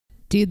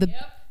Dude,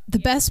 the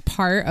best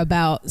part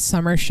about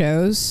summer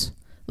shows,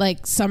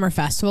 like summer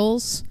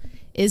festivals,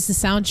 is the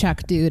sound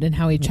check dude and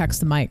how he checks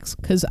the mics.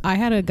 Because I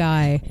had a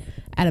guy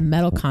at a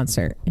metal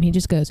concert and he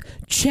just goes,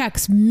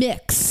 checks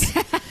mix,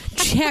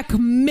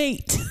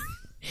 checkmate.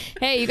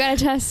 Hey, you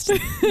gotta test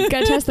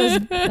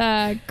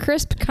those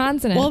crisp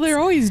consonants. Well, they're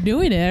always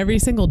doing it every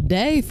single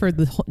day for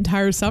the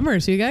entire summer,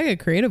 so you gotta get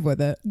creative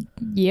with it.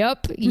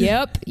 Yep.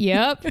 Yep.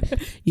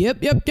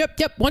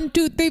 1,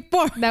 2, 3,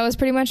 4. That was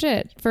pretty much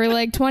it for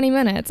like 20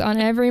 minutes on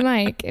every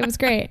mic. It was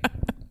great.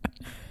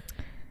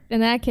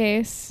 In that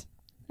case,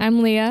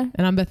 I'm Leah.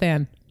 And I'm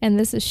Bethan. And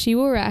this is She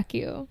Will Rock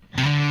You.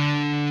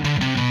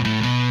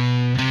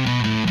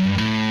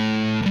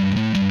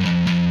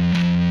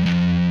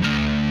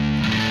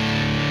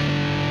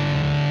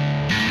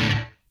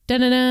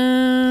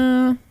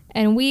 Da-da-da.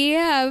 And we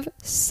have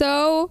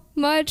so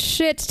much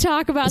shit to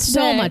talk about today.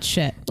 So much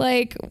shit.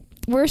 Like,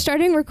 we're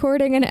starting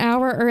recording an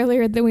hour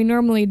earlier than we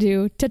normally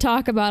do to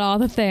talk about all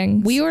the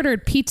things. We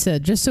ordered pizza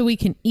just so we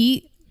can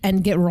eat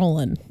and get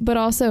rolling. But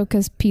also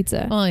because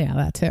pizza. Oh, yeah,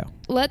 that too.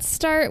 Let's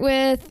start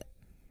with,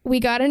 we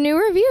got a new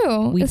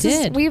review. We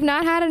did. We've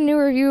not had a new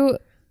review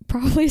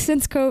probably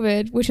since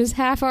COVID, which is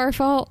half our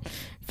fault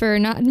for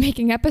not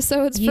making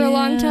episodes for a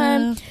long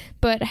time,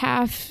 but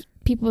half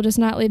people just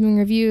not leaving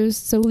reviews.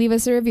 So leave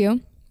us a review.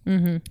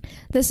 Mm-hmm.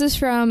 This is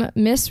from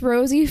Miss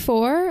Rosie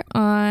 4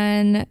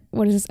 on,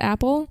 what is this,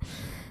 Apple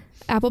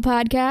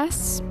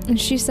Podcasts.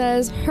 And she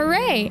says,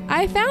 hooray,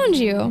 I found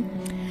you.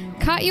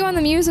 Caught you on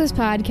the Muses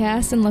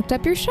podcast and looked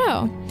up your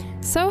show.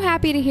 So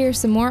happy to hear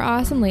some more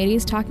awesome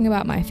ladies talking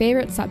about my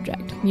favorite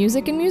subject,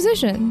 music and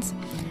musicians.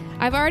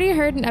 I've already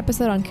heard an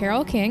episode on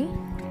Carole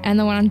King and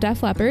the one on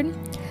Def Leppard.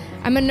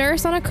 I'm a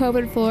nurse on a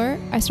COVID floor.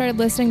 I started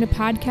listening to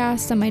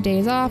podcasts on my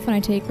days off when I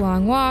take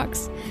long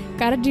walks.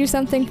 Gotta do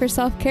something for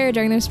self-care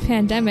during this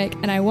pandemic,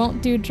 and I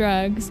won't do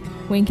drugs.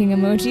 Winking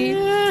emoji.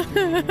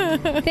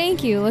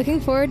 Thank you. Looking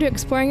forward to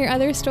exploring your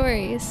other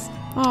stories.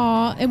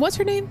 Aw, and what's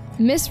her name?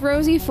 Miss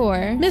Rosie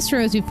 4. Miss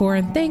Rosie 4,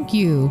 and thank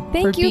you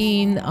for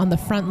being on the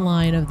front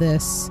line of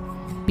this,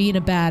 being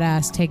a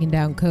badass, taking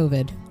down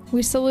COVID.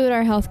 We salute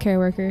our healthcare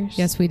workers.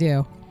 Yes, we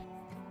do.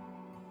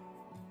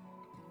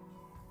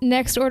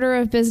 Next order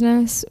of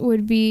business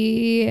would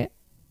be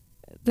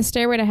the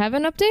Stairway to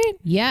Heaven update.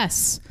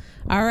 Yes.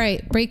 All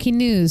right. Breaking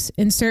news.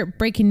 Insert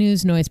breaking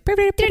news noise.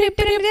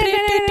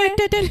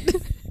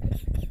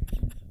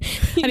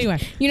 Anyway.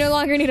 You no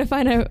longer need to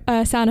find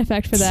a sound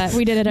effect for that.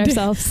 We did it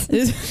ourselves.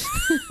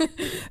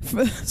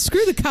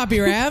 Screw the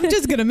copyright. I'm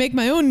just going to make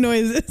my own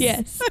noises.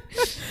 Yes.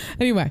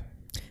 Anyway.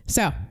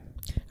 So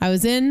I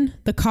was in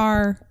the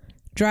car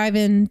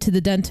driving to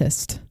the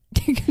dentist.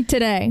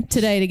 Today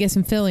to get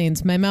some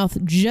fillings. My mouth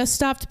just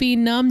stopped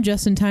being numb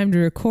just in time to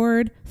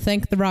record.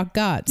 Thank the rock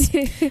gods.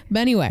 But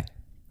anyway,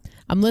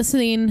 I'm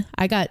listening.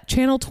 I got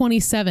channel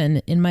 27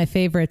 in my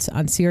favorites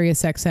on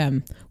Sirius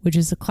XM, which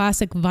is a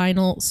classic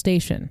vinyl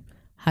station.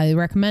 Highly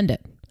recommend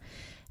it.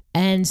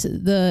 And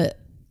the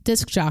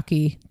disc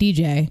jockey,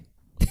 DJ,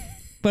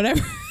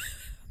 whatever.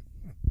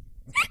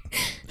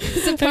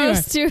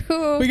 Supposed anyway,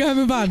 to. We gotta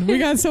move on. We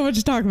got so much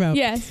to talk about.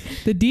 Yes.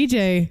 The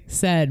DJ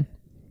said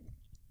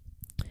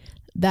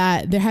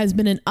that there has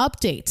been an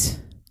update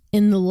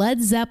in the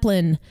Led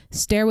Zeppelin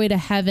Stairway to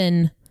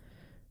Heaven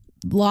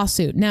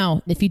lawsuit.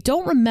 Now, if you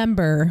don't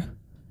remember,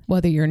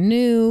 whether you're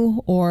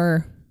new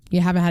or you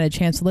haven't had a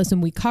chance to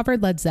listen, we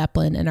covered Led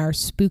Zeppelin in our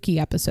spooky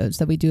episodes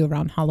that we do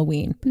around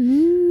Halloween.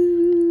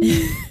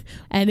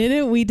 And in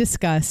it, we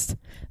discussed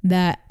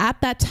that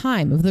at that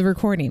time of the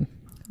recording,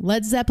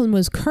 Led Zeppelin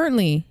was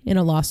currently in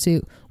a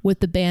lawsuit with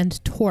the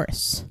band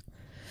Taurus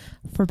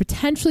for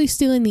potentially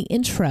stealing the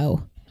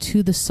intro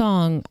to the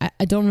song.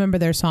 I don't remember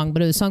their song,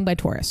 but it was sung by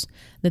Taurus.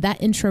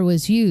 That intro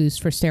was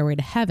used for Stairway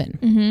to Heaven.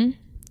 Mm-hmm.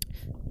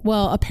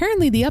 Well,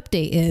 apparently the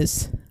update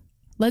is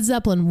Led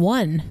Zeppelin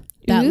won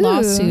that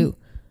lawsuit,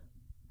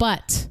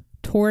 but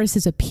Taurus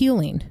is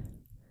appealing,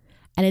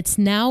 and it's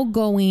now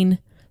going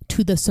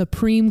to the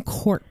Supreme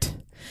Court.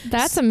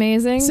 That's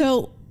amazing.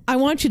 So I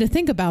want you to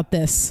think about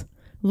this.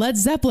 Led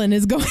Zeppelin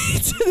is going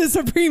to the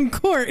Supreme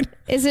Court.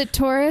 Is it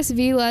Taurus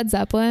v. Led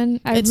Zeppelin?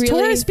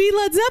 Taurus v.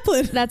 Led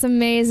Zeppelin. That's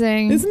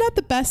amazing. Isn't that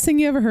the best thing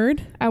you ever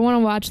heard? I want to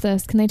watch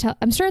this. Can they tell?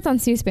 I'm sure it's on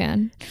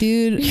C-SPAN.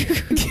 Dude,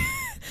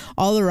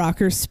 all the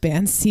rockers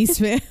span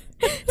C-SPAN.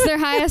 It's their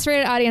highest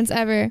rated audience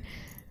ever.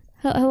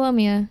 Hello,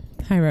 Mia.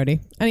 Hi, Rody.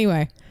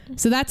 Anyway,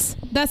 so that's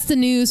the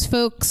news,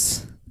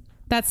 folks.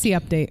 That's the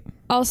update.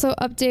 Also,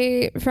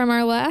 update from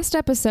our last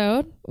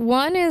episode.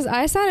 One is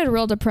I sounded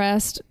real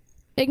depressed.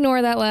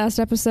 Ignore that last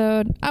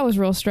episode. I was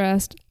real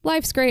stressed.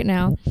 Life's great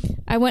now.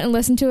 I went and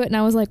listened to it and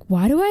I was like,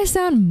 why do I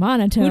sound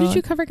monotone? Who did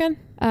you cover again?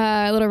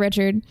 Little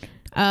Richard.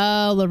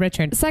 Oh, Little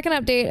Richard. Second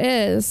update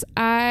is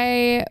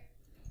I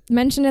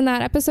mentioned in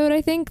that episode,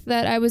 I think,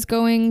 that I was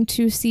going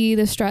to see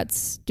the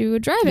Struts do a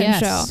drive-in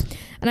show.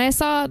 And I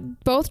saw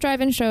both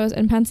drive-in shows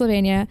in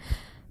Pennsylvania.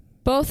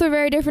 Both were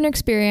very different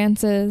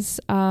experiences.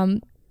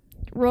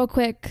 Real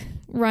quick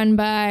run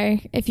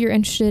by if you're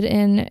interested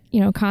in,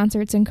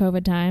 concerts in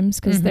COVID times,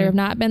 because there have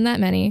not been that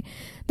many.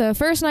 The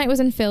first night was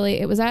in Philly.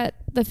 It was at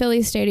the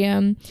Philly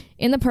Stadium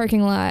in the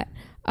parking lot.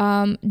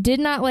 Did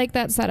not like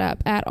that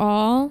setup at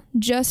all,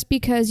 just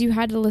because you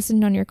had to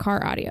listen on your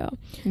car audio.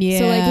 Yeah.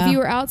 So like if you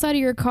were outside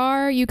of your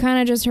car, you kind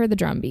of just heard the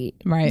drum beat.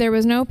 Right. There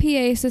was no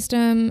PA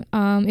system.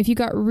 If you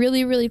got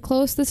really, really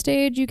close to the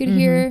stage, you could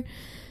hear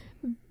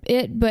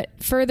it, but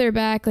further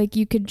back, like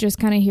you could just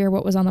kind of hear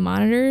what was on the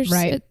monitors.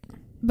 Right.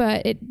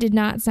 But it did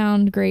not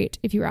sound great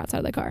if you were outside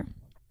of the car.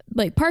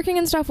 Like parking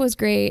and stuff was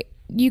great.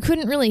 You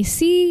couldn't really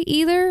see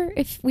either.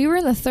 If we were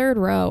in the third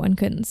row and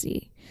couldn't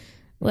see,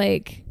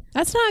 like.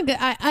 That's not good.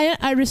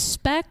 I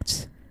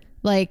respect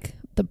like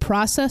the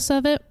process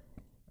of it.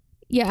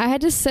 Yeah, I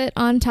had to sit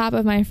on top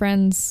of my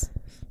friend's.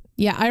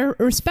 Yeah, I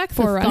respect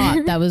the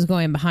thought that was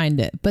going behind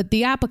it, but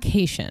the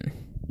application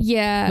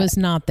was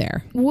not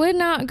there. Would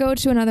not go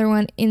to another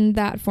one in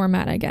that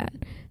format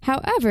again.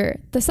 However,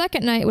 the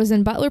second night was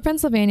in Butler,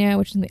 Pennsylvania,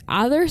 which is on the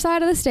other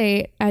side of the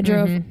state. I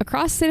drove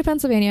across the state of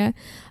Pennsylvania,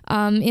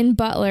 in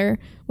Butler,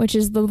 which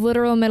is the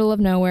literal middle of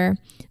nowhere.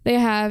 They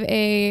have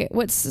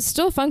what's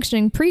still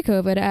functioning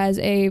pre-COVID as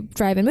a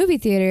drive-in movie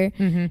theater,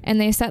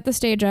 and they set the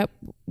stage up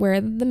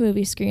where the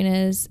movie screen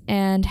is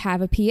and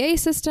have a PA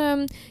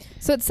system.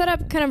 So it's set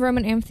up kind of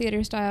Roman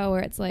amphitheater style,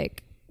 where it's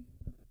like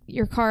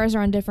your cars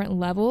are on different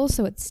levels,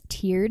 so it's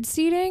tiered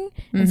seating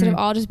instead of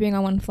all just being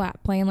on one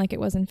flat plane like it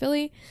was in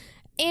Philly.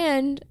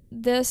 And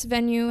this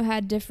venue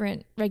had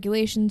different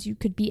regulations. You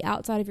could be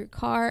outside of your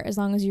car as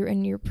long as you're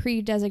in your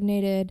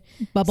pre-designated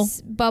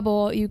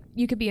bubble.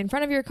 You could be in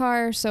front of your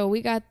car. So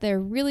we got there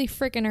really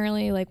freaking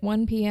early, like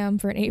 1 p.m.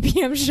 for an 8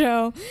 p.m.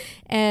 show,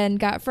 and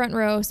got front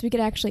row so we could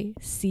actually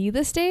see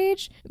the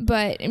stage.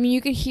 But I mean,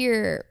 you could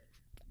hear.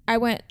 I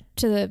went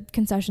to the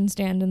concession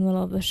stand in the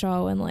middle of the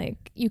show, and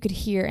like you could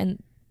hear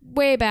and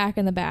way back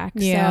in the back.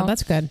 Yeah, so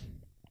that's good.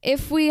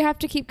 If we have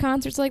to keep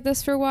concerts like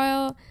this for a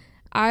while,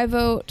 I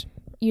vote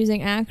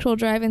using actual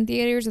drive-in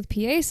theaters with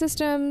PA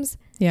systems.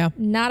 Yeah.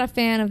 Not a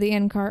fan of the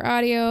in-car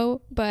audio,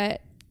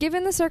 but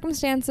given the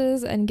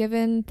circumstances and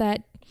given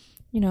that,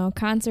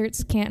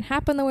 concerts can't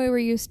happen the way we're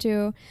used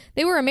to,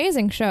 they were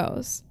amazing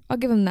shows. I'll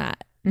give them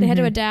that. They had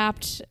to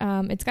adapt.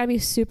 It's got to be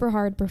super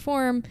hard to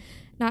perform,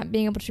 not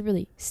being able to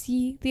really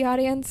see the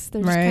audience.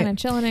 They're just kind of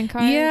chilling in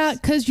cars. Yeah,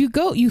 because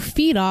you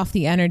feed off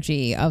the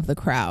energy of the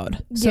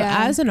crowd. So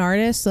as an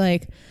artist,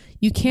 like,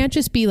 you can't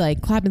just be like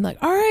clapping like,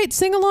 all right,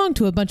 sing along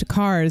to a bunch of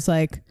cars.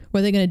 Like, what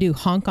are they going to do?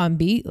 Honk on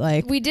beat?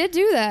 Like, we did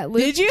do that.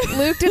 Luke, did you?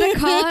 Luke did a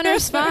call and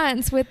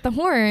response with the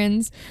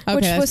horns,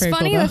 which was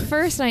funny the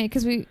first night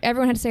because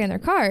everyone had to stay in their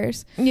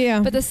cars.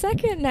 Yeah. But the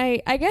second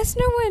night, I guess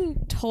no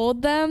one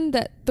told them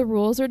that the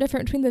rules were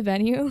different between the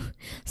venue.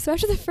 So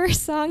after the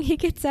first song, he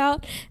gets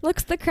out,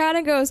 looks at the crowd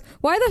and goes,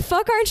 "Why the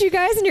fuck aren't you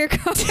guys in your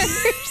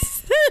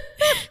cars?"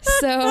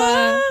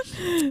 So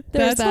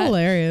that's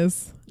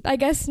hilarious. I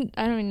guess,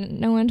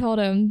 no one told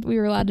him we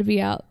were allowed to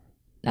be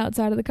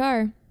outside of the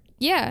car.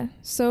 Yeah.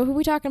 So who are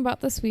we talking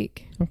about this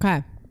week? Okay.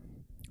 I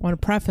want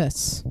to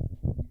preface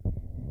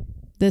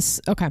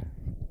this. Okay.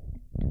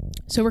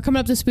 So we're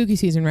coming up to spooky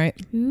season, right?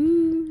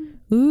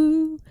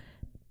 Ooh.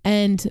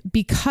 And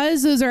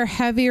because those are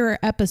heavier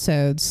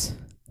episodes,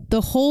 the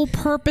whole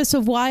purpose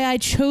of why I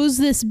chose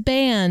this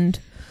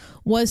band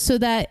was so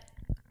that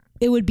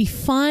it would be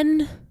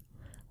fun,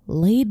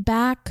 laid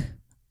back,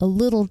 a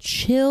little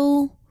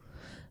chill,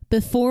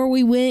 before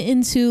we went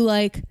into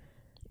like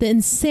the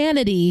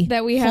insanity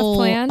that we have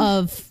planned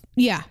of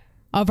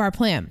our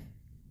plan.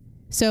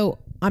 So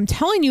I'm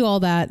telling you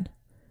all that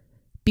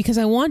because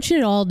I want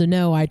you all to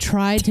know I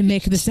tried to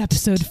make this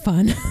episode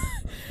fun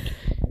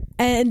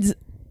and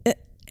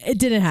it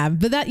didn't have,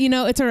 but that,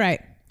 it's all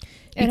right.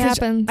 It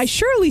happens. I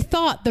surely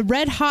thought the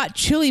Red Hot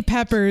Chili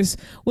Peppers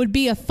would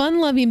be a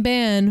fun-loving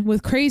band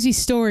with crazy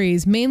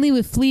stories, mainly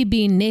with Flea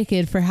being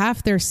naked for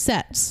half their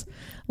sets.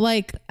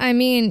 Like, I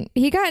mean,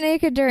 he got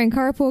naked during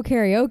carpool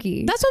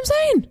karaoke. That's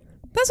what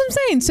I'm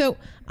saying. So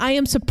I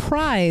am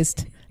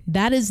surprised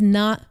that is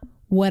not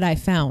what I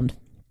found.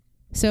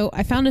 So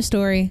I found a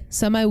story.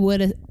 Some I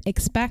would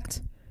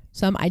expect.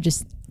 Some I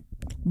just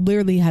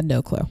literally had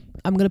no clue.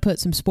 I'm going to put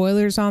some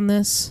spoilers on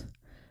this.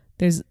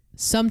 There's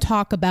some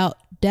talk about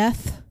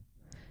death.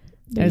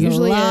 There's a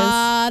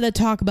lot of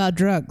talk about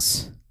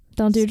drugs.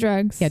 Don't do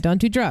drugs. Yeah, don't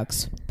do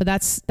drugs. But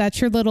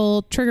that's your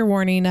little trigger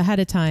warning ahead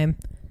of time.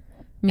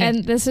 Yeah.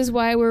 And this is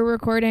why we're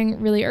recording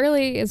really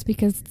early, is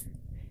because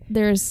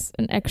there's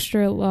an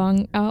extra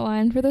long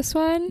outline for this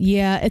one.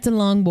 Yeah, it's a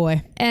long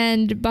boy.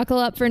 And buckle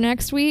up for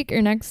next week or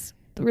next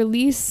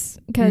release,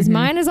 because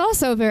mine is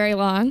also very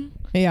long.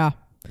 Yeah.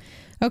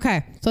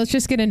 Okay, so let's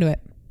just get into it.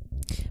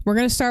 We're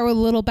going to start with a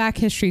little back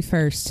history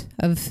first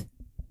of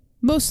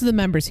most of the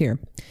members here,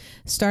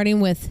 starting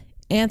with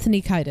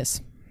Anthony Kiedis.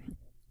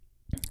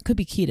 Could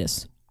be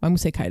Kiedis. I'm going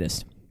to say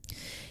Kiedis.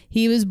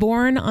 He was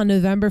born on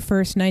November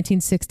 1st,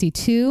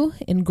 1962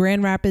 in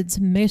Grand Rapids,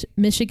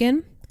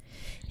 Michigan.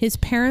 His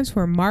parents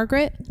were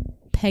Margaret,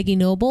 Peggy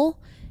Noble,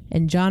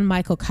 and John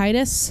Michael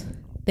Kiedis.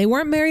 They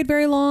weren't married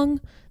very long.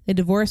 They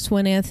divorced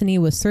when Anthony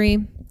was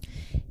 3.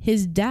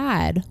 His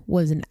dad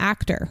was an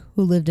actor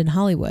who lived in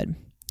Hollywood,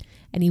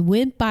 and he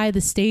went by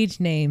the stage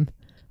name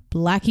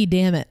Blackie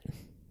Dammit.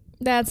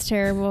 That's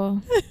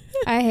terrible.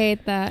 I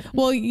hate that.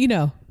 Well,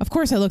 of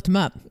course I looked him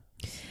up.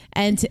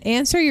 And to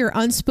answer your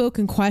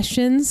unspoken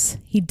questions,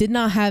 he did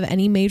not have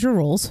any major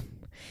roles.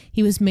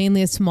 He was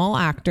mainly a small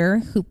actor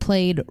who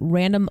played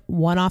random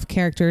one-off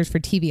characters for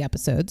TV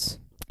episodes.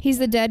 He's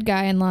the dead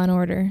guy in Law and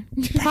Order.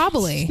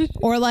 Probably.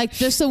 Or like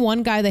just the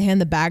one guy they hand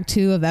the bag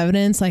to of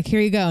evidence, like, here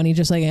you go. And he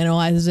just like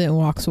analyzes it and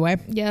walks away.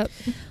 Yep.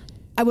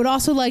 I would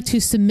also like to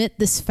submit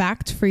this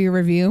fact for your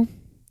review,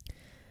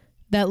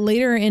 that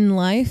later in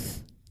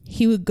life,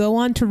 he would go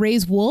on to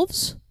raise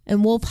wolves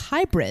and wolf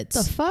hybrids.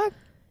 The fuck?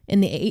 In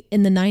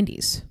the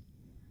 90s.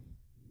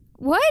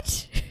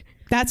 What?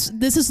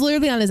 This is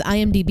literally on his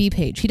IMDb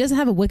page. He doesn't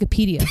have a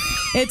Wikipedia.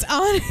 It's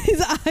on his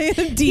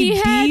IMDb He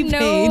had page.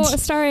 no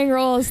starring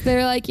roles.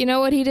 They're like, you know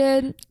what he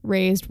did?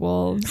 Raised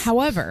wolves.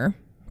 However,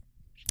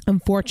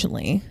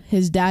 unfortunately,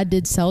 his dad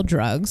did sell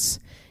drugs,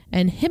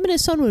 and him and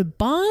his son would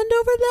bond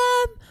over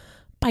them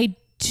by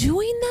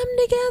doing them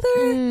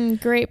together.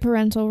 Great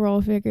parental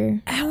role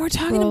figure. And we're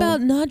talking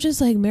about not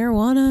just like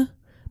marijuana,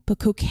 but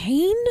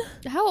cocaine.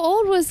 How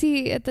old was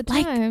he at the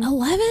Like time?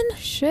 11?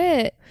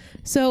 Shit.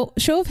 So,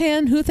 show of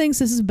hand, who thinks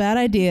this is a bad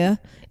idea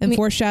and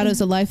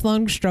foreshadows a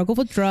lifelong struggle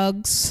with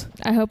drugs?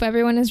 I hope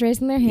everyone is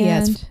raising their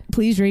hand. Yes,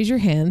 please raise your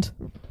hand.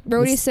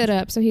 Brody sit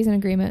up, so he's in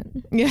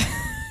agreement. Yeah,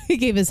 he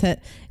gave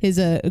his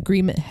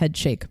agreement head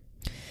shake.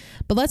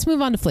 But let's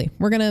move on to Flea.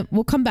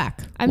 We'll come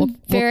back. I'm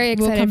very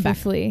excited for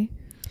Flea.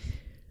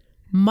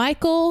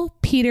 Michael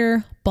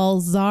Peter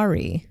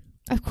Balzari.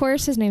 Of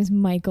course, his name's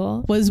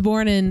Michael. Was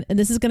born in, and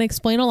this is going to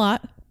explain a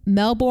lot,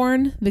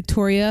 Melbourne,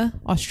 Victoria,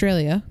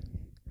 Australia,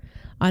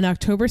 on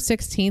October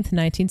 16th,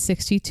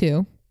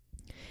 1962.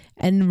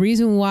 And the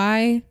reason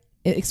why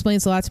it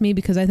explains a lot to me,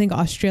 because I think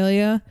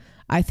Australia,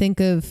 I think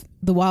of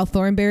the Wild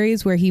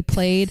Thornberrys, where he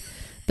played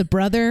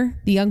the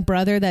young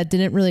brother that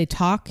didn't really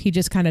talk. He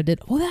just kind of did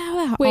all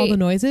the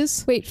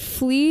noises. Wait,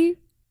 Flea?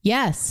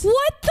 Yes.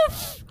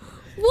 What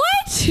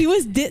what? He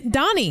was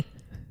Donnie.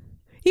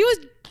 He was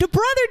the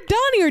brother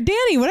Donnie or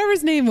Danny, whatever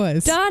his name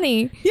was.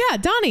 Donnie. Yeah,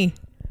 Donnie.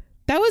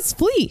 That was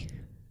Flea.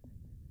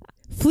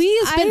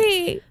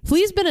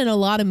 Flea's been in a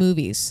lot of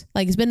movies.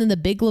 Like, he's been in The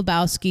Big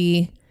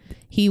Lebowski.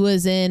 He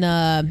was in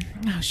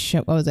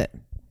what was it?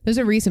 There's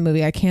a recent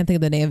movie, I can't think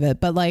of the name of it,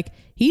 but like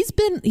he's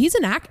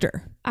an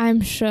actor.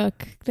 I'm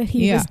shook that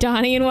he was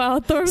Donnie in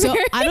Wild Thornberrys. So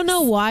I don't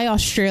know why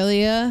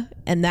Australia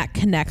and that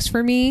connects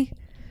for me.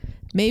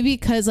 Maybe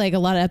because like a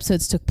lot of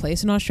episodes took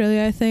place in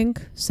Australia, I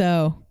think.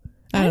 So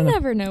I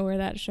never know where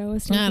that show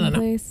was taking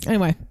place.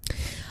 Anyway,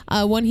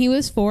 when he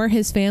was 4,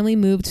 his family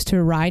moved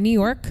to Rye, New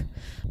York.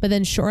 But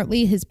then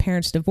shortly, his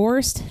parents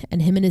divorced,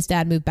 and him and his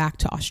dad moved back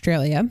to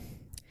Australia.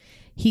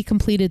 He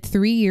completed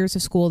 3 years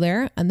of school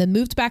there and then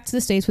moved back to the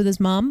States with his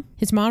mom.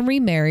 His mom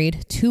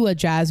remarried to a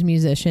jazz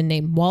musician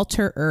named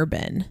Walter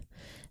Urban.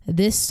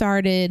 This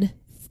started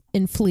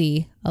in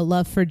Flea a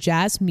love for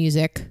jazz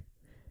music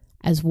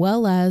as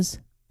well as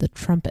the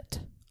trumpet.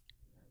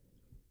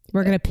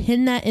 We're going to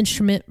pin that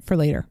instrument for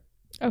later.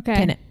 Okay.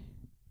 Pin it.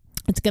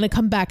 It's going to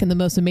come back in the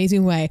most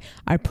amazing way.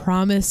 I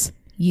promise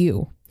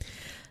you.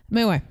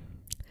 Anyway,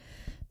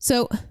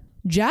 so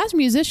jazz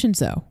musicians,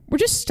 though, were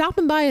just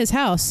stopping by his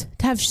house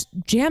to have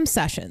jam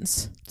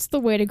sessions. It's the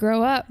way to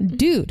grow up.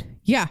 Dude,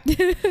 yeah.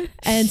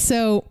 And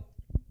so,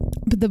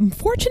 but the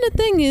unfortunate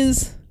thing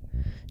is,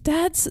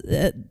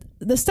 the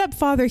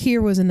stepfather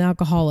here was an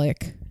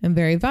alcoholic and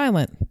very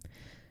violent.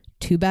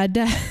 Too bad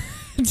dad.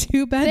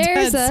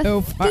 There's dad a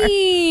so far.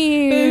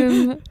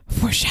 theme.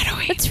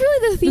 Foreshadowing. It's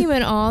really the theme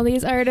in all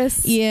these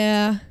artists.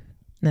 Yeah.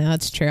 No,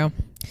 it's true.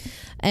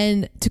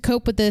 And to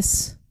cope with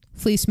this,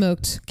 Flea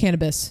smoked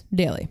cannabis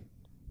daily.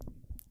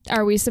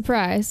 Are we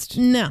surprised?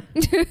 No.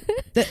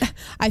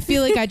 I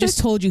feel like I just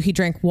told you he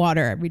drank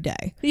water every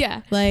day.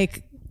 Yeah.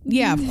 Like,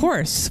 yeah, of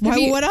course.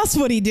 What else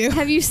would he do?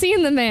 Have you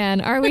seen the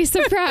man? Are we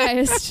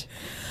surprised?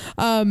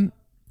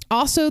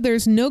 Also,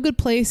 there's no good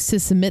place to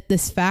submit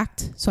this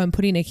fact, so I'm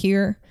putting it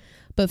here.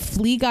 But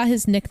Flea got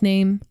his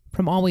nickname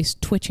from always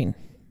twitching.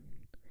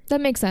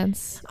 That makes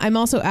sense. I'm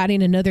also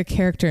adding another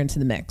character into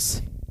the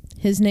mix.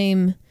 His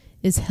name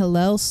is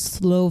Hillel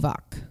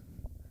Slovak.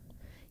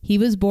 He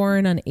was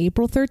born on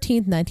April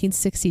 13th,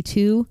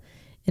 1962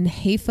 in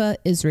Haifa,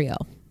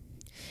 Israel.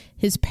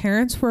 His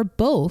parents were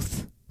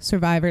both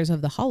survivors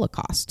of the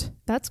Holocaust.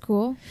 That's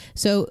cool.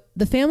 So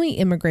the family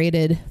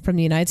immigrated from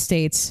the United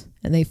States,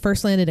 and they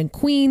first landed in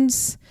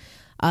Queens,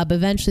 but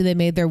eventually they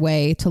made their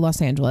way to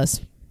Los Angeles.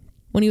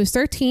 When he was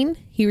 13,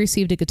 he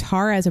received a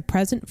guitar as a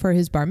present for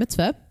his bar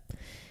mitzvah.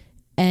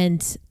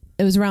 And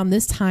it was around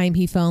this time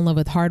he fell in love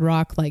with hard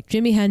rock like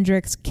Jimi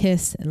Hendrix,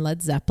 Kiss, and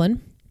Led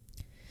Zeppelin.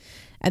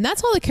 And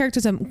that's all the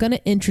characters I'm going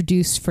to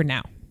introduce for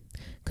now,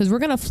 because we're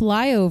going to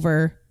fly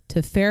over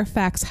to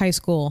Fairfax High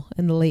School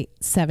in the late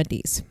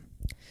 70s.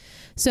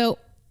 So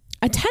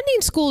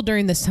attending school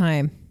during this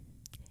time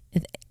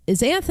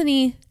is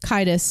Anthony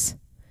Kiedis,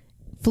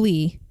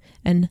 Flea,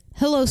 and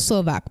Hillel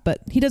Slovak, but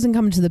he doesn't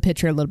come into the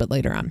picture a little bit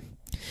later on.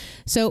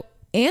 So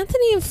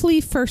Anthony and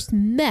Flea first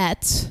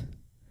met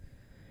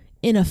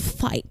in a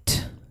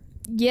fight.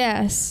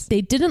 Yes.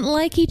 They didn't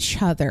like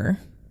each other,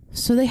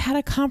 so they had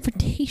a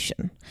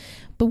confrontation.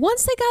 But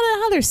once they got it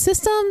out of their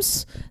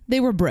systems, they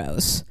were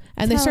bros.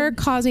 And they started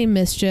causing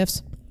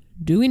mischiefs,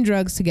 doing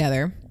drugs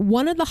together.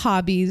 One of the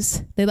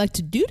hobbies they like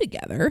to do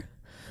together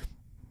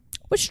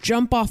was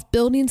jump off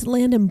buildings,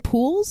 land in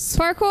pools.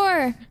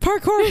 Parkour.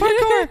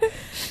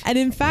 And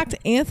in fact,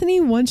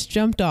 Anthony once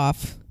jumped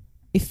off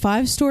a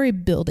 5-story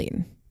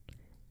building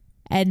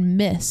and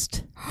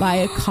missed by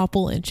a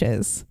couple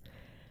inches,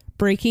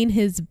 breaking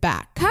his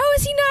back. How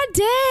is he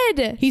not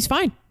dead? He's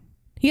fine.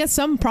 He has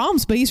some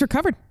problems, but he's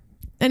recovered.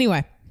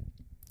 Anyway,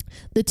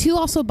 the two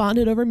also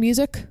bonded over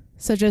music,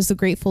 such as the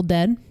Grateful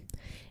Dead.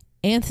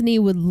 Anthony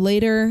would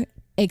later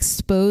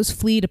expose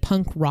Flea to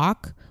punk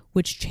rock,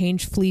 which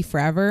changed Flea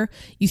forever.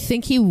 You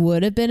think he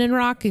would have been in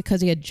rock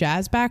because he had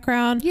jazz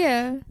background.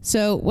 Yeah.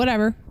 So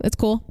whatever. It's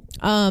cool.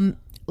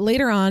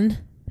 Later on,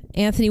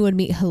 Anthony would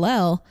meet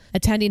Hillel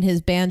attending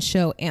his band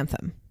show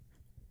Anthem.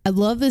 I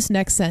love this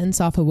next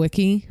sentence off of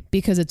Wiki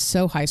because it's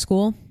so high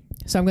school.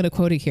 So I'm going to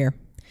quote it here.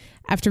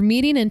 After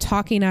meeting and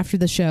talking after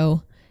the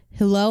show,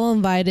 Hillel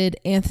invited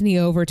Anthony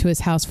over to his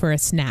house for a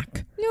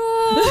snack. No.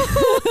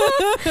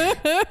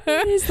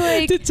 He's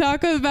like, to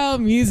talk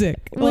about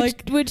music.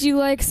 Would you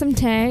like some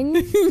Tang?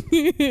 Because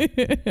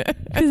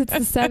it's the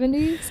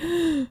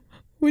 70s.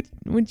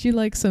 Would you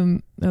like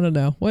some, I don't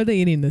know. What are they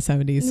eating in the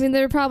 70s? I mean,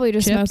 they're probably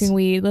just Chips? smoking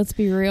weed. Let's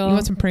be real. You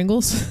want some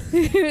Pringles?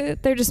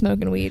 They're just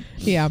smoking weed.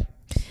 Yeah.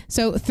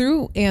 So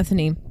through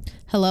Anthony,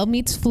 Hillel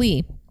meets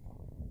Flea.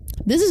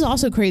 This is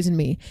also crazy to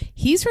me.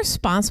 He's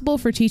responsible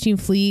for teaching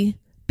Flea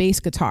bass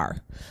guitar.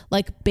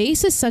 Like,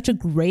 bass is such a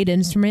great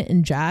instrument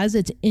in jazz.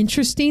 It's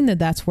interesting that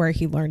that's where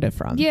he learned it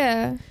from.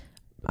 Yeah.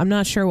 I'm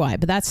not sure why,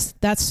 but that's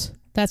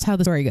how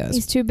the story goes.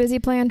 He's too busy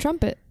playing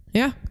trumpet.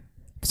 Yeah.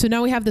 So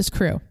now we have this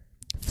crew.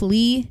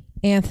 Flea,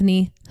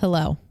 Anthony,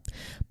 Hillel.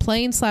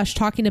 Playing /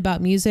 talking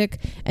about music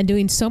and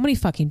doing so many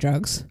fucking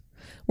drugs.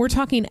 We're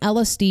talking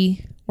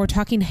LSD. We're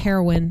talking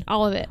heroin.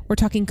 All of it. We're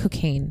talking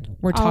cocaine.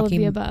 We're All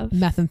talking of the above.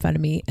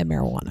 methamphetamine and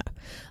marijuana.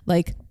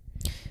 Like,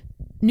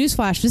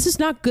 newsflash, this is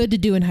not good to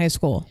do in high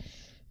school.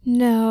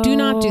 No. Do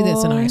not do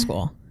this in high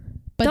school.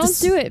 But don't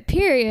do it,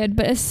 period.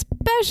 But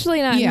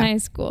especially not in high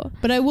school.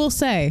 But I will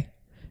say,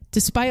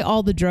 despite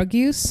all the drug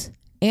use,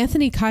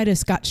 Anthony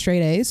Kiedis got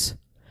straight A's.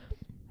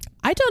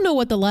 I don't know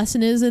what the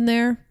lesson is in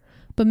there,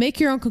 but make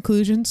your own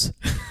conclusions.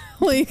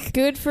 Like,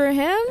 good for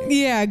him.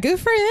 Yeah, good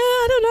for him.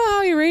 I don't know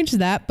how he arranged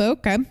that, but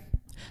okay.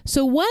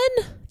 So when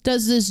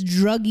does this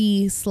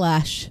druggy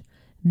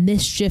 /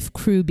 mischief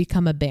crew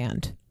become a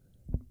band?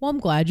 Well, I'm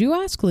glad you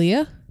asked,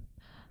 Leah.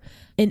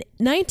 In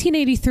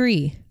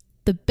 1983,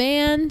 the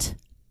band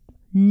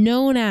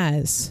known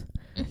as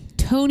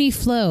Tony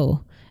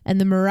Flo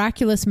and the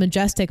Miraculous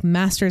Majestic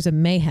Masters of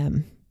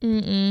Mayhem.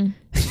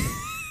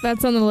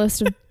 That's on the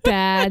list of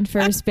bad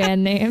first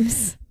band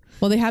names.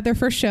 Well, they had their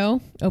first show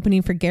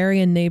opening for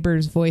Gary and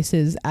Neighbors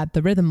Voices at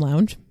the Rhythm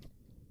Lounge.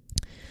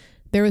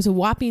 There was a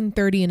whopping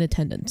 30 in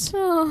attendance.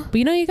 Oh. But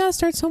you got to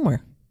start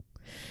somewhere.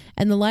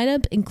 And the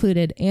lineup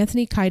included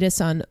Anthony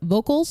Kiedis on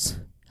vocals,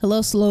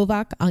 Hillel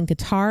Slovak on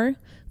guitar,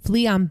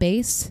 Flea on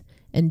bass,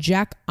 and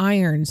Jack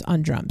Irons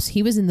on drums.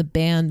 He was in the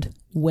band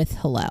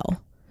with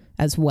Hillel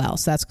as well.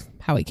 So that's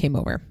how he came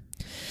over.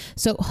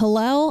 So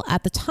Hillel,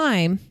 at the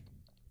time,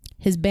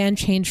 his band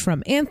changed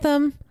from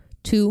Anthem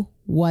to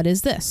What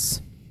Is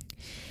This?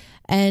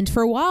 And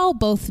for a while,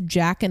 both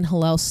Jack and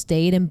Hillel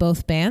stayed in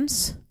both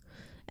bands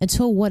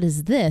until What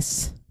Is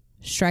This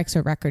strikes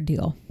a record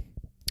deal.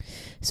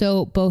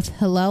 So both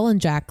Hillel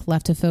and Jack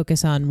left to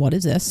focus on What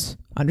Is This?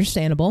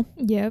 Understandable.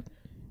 Yep.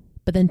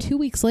 But then 2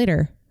 weeks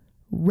later,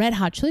 Red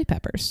Hot Chili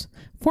Peppers,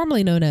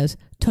 formerly known as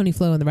Tony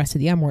Flo and the rest of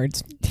the M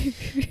words,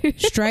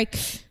 strike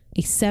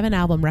a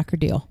 7-album record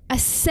deal. A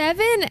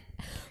 7?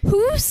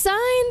 Who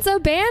signs a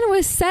band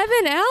with 7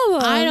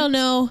 albums? I don't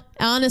know.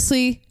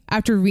 Honestly,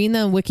 after reading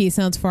that on Wiki, it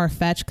sounds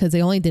far-fetched because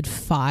they only did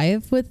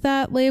 5 with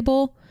that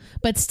label.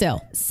 But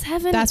still,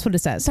 7. That's what it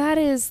says.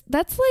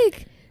 That's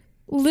like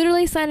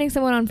literally signing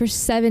someone on for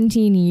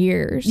 17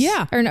 years.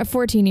 Yeah. Or no,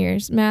 14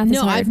 years. Math is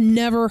No, hard. I've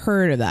never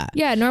heard of that.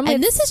 Yeah, normally.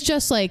 And this is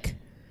just like,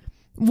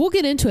 we'll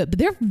get into it, but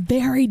they're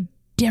very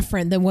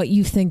different than what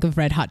you think of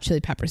Red Hot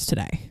Chili Peppers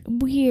today.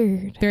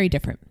 Weird. Very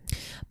different.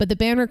 But the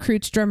band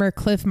recruits drummer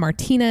Cliff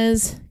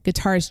Martinez,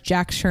 guitarist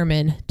Jack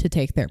Sherman to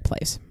take their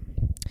place.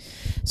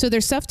 So their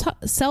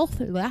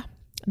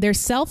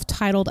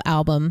self-titled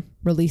album,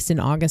 released in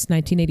August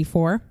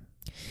 1984,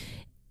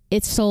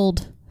 it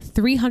sold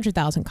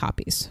 300,000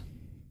 copies.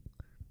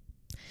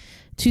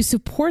 To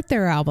support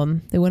their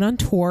album, they went on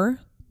tour,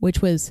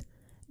 which was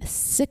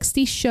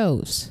 60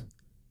 shows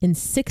in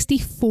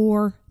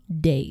 64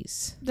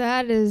 days.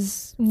 That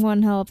is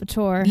one hell of a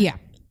tour. Yeah.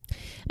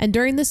 And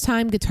during this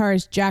time,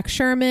 guitarist Jack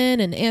Sherman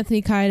and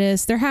Anthony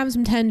Kiedis, they're having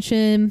some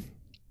tension.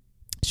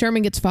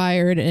 Sherman gets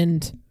fired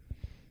and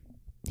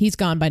he's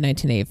gone by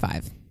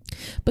 1985.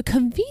 But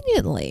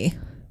conveniently,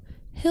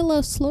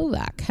 Hillel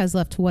Slovak has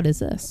left What Is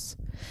This?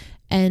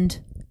 And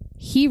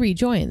he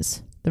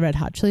rejoins the Red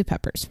Hot Chili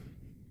Peppers.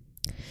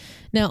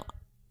 Now,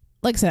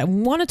 like I said, I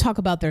want to talk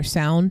about their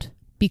sound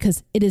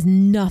because it is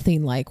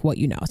nothing like what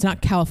you know. It's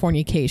not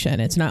Californication.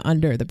 It's not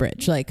Under the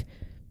Bridge. Like,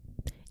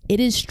 it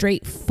is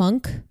straight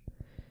funk,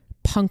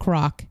 punk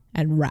rock,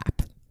 and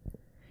rap.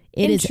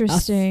 It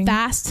is a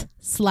fast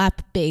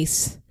slap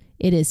bass.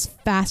 It is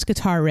fast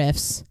guitar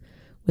riffs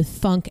with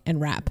funk and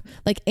rap.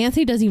 Like,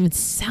 Anthony doesn't even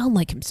sound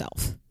like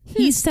himself.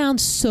 He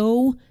sounds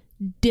so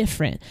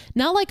different.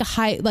 Not like a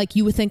high, like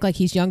you would think like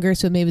he's younger,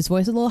 so maybe his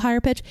voice is a little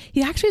higher pitch.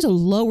 He actually has a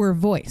lower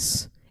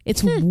voice.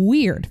 It's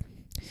weird.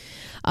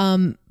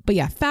 But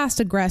yeah,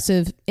 fast,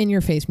 aggressive, in your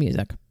face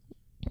music.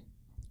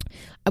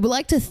 I would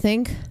like to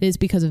think it is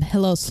because of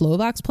Hillel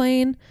Slovak's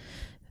playing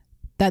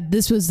that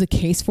this was the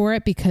case for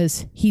it,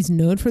 because he's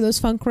known for those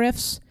funk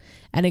riffs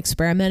and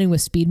experimenting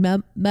with speed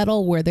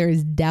metal where there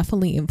is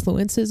definitely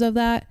influences of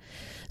that.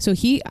 So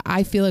he,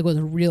 I feel like, was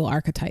a real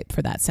archetype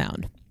for that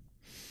sound.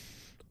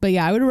 But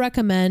yeah, I would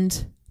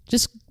recommend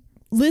just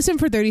listen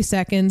for 30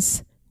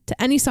 seconds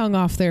to any song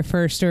off their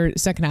first or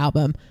second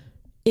album.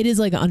 It is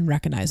like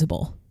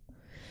unrecognizable.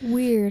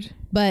 Weird.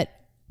 But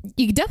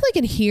you definitely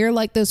can hear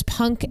like those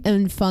punk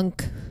and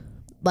funk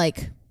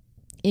like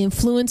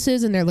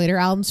influences in their later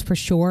albums for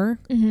sure.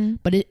 Mm-hmm.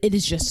 But it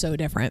is just so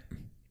different.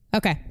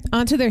 Okay,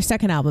 on to their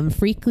second album,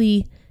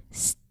 Freakly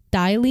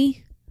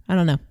Styley. I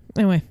don't know.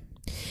 Anyway,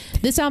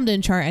 this album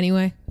didn't chart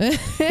anyway.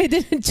 It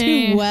didn't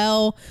do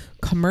well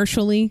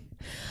commercially.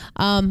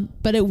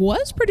 But it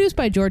was produced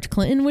by George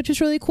Clinton, which is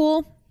really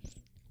cool.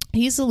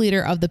 He's the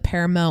leader of the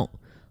Paramount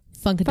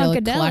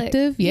Funkadelic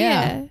Collective.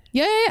 Yeah.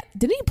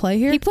 Didn't he play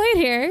here? He played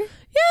here.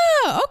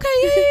 Yeah.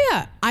 Okay.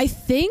 Yeah. I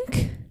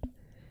think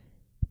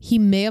he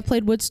may have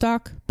played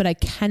Woodstock, but I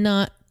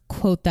cannot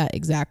quote that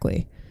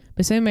exactly.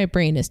 But some of my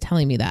brain is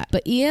telling me that.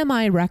 But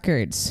EMI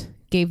Records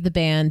gave the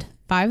band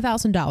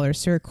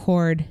 $5,000 to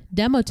record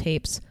demo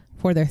tapes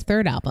for their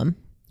third album.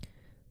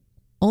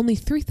 Only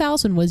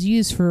 $3,000 was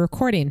used for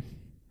recording.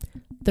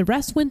 The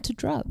rest went to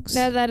drugs.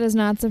 That does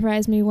not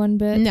surprise me one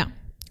bit. No.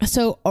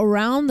 So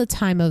around this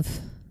time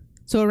of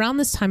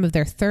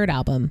their third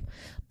album,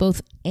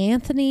 both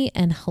Anthony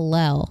and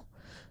Hillel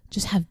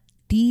just have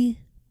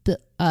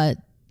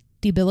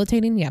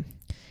debilitating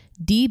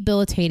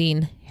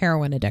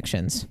heroin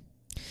addictions.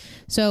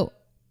 So,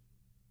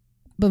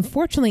 but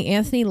unfortunately,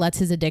 Anthony lets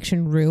his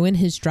addiction ruin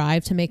his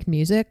drive to make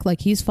music.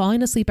 Like, he's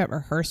falling asleep at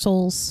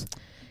rehearsals.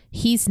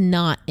 He's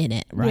not in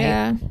it, right?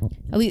 Yeah.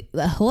 At least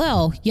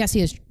Hillel, yes,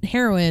 he has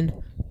heroin,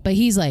 but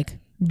he's like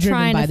driven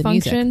trying by to the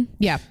function. music.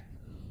 Yeah.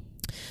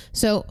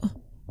 So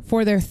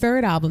for their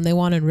third album, they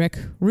wanted Rick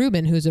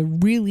Rubin, who's a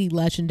really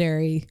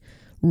legendary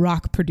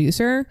rock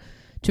producer,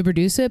 to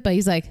produce it. But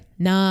he's like,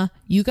 nah,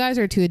 you guys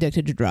are too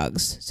addicted to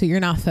drugs, so you're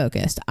not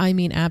focused. I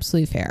mean,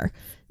 absolutely fair.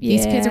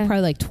 These kids are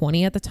probably like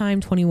 20 at the time,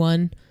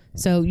 21.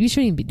 So you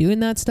shouldn't even be doing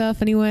that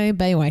stuff anyway.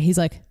 But anyway, he's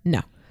like, no,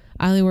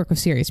 I only work with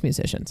serious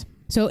musicians.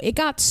 So it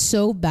got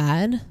so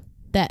bad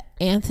that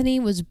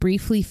Anthony was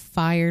briefly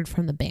fired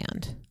from the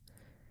band,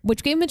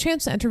 which gave him a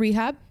chance to enter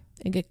rehab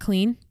and get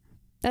clean.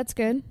 That's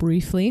good.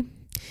 Briefly.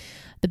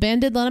 The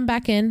band did let him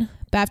back in,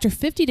 but after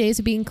 50 days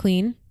of being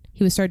clean,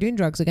 he would start doing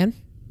drugs again.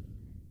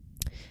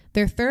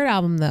 Their third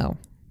album, though,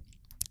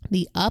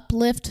 The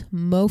Uplift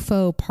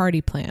Mofo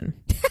Party Plan.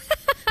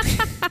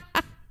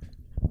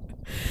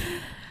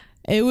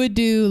 It would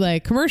do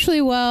like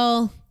commercially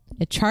well.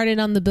 It charted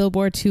on the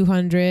Billboard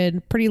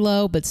 200, pretty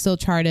low, but still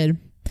charted.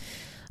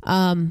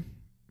 But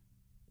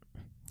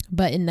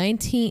in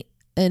June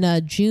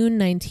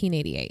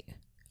 1988,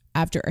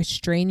 after a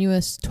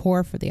strenuous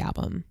tour for the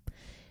album,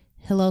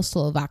 Hillel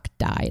Slovak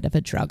died of a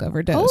drug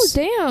overdose. Oh,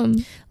 damn.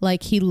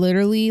 Like, he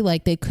literally,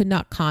 like, they could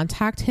not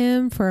contact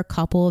him for a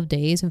couple of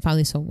days, and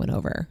finally someone went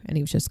over and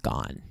he was just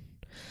gone.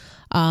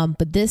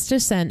 But this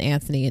just sent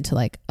Anthony into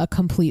like a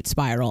complete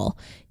spiral.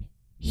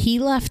 He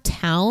left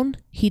town.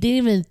 He didn't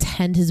even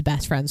attend his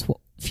best friend's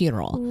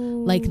funeral.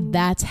 Ooh. Like,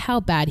 that's how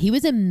bad. He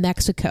was in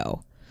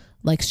Mexico,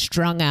 like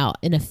strung out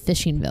in a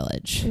fishing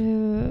village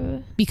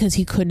because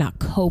he could not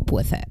cope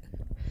with it.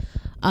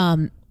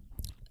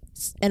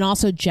 And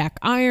also Jack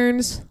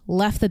Irons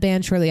left the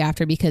band shortly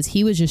after because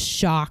he was just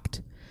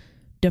shocked,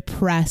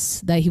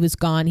 depressed that he was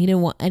gone. He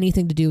didn't want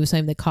anything to do with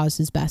something that caused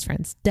his best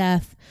friend's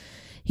death.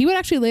 He would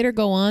actually later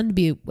go on to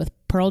be with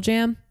Pearl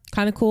Jam.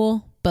 Kind of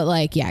cool. But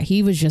like, yeah,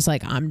 he was just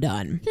like, I'm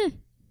done.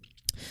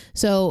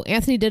 So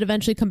Anthony did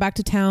eventually come back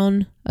to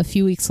town a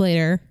few weeks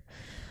later.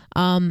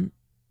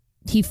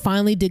 He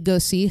finally did go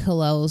see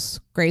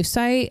Hillel's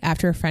gravesite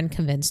after a friend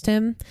convinced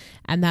him.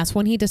 And that's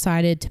when he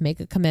decided to make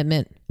a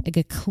commitment, like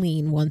a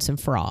clean once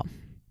and for all.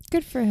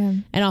 Good for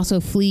him. And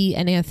also Flea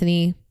and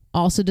Anthony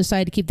also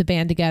decided to keep the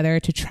band together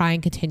to try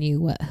and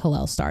continue what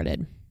Hillel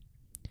started.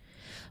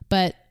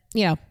 But,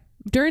 you know,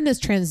 during this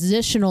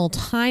transitional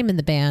time in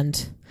the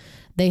band,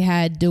 they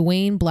had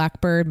Dwayne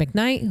Blackbird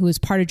McKnight, who was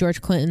part of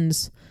George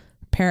Clinton's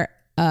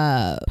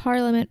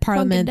Parliament.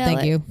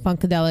 Thank you.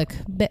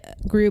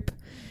 Funkadelic group.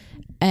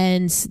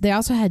 And they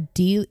also had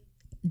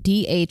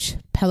D.H.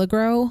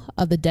 Pellegro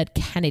of the Dead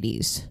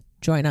Kennedys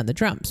join on the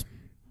drums.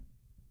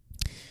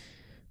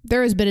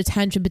 there was a bit of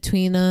tension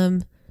between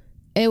them.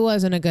 It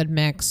wasn't a good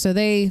mix. So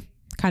they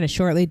kind of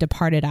shortly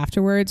departed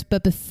afterwards.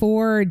 But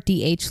before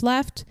DH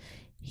left,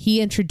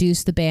 he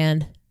introduced the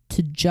band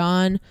to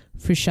John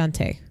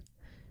Frusciante,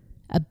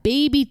 a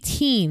baby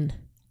teen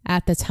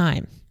at the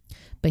time.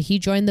 But he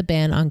joined the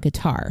band on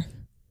guitar.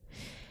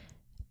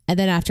 And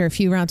then after a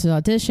few rounds of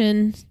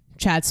audition,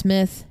 Chad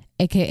Smith,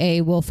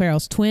 a.k.a. Will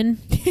Ferrell's twin,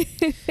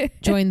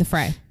 joined the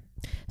fray.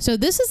 So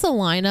this is the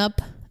lineup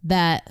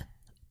that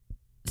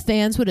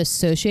fans would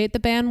associate the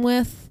band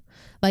with.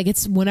 Like,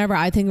 it's whenever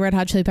I think Red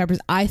Hot Chili Peppers,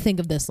 I think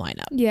of this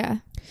lineup. Yeah.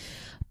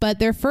 But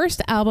their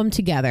first album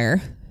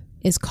together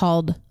is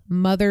called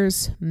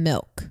Mother's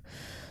Milk,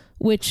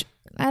 which...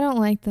 I don't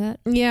like that.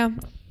 Yeah.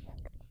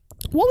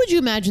 What would you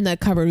imagine that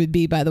cover would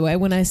be, by the way,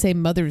 when I say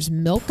Mother's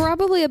Milk?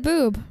 Probably a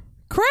boob.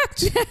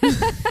 Correct.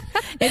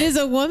 It is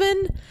a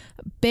woman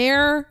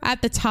bare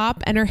at the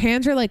top, and her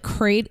hands are like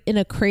in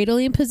a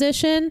cradling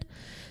position,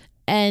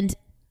 and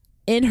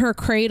in her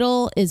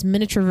cradle is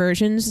miniature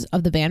versions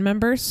of the band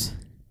members.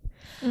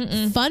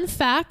 Fun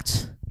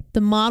fact,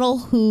 the model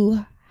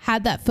who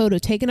had that photo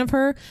taken of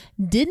her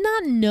did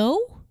not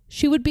know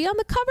she would be on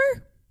the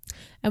cover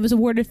and was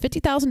awarded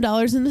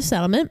 $50,000 in the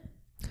settlement.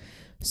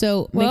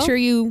 So make sure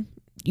you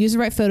use the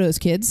right photos,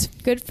 kids.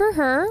 Good for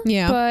her.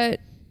 Yeah. But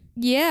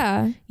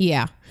yeah.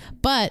 Yeah.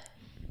 But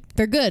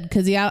they're good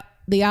because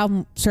the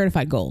album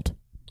certified gold.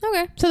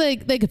 Okay. So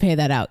they could pay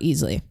that out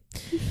easily.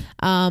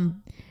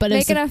 But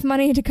make enough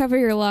money to cover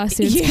your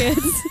lawsuits,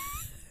 kids.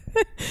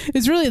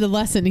 It's really the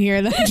lesson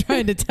here that I'm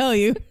trying to tell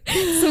you.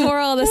 It's the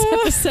moral of this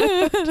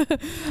episode.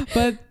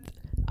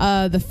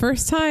 But the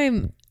first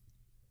time...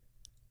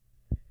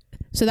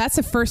 So that's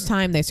the first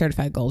time they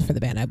certified gold for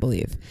the band, I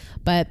believe.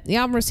 But the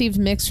album received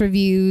mixed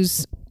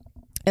reviews.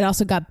 It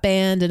also got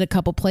banned in a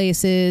couple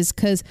places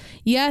because,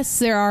 yes,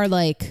 there are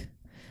like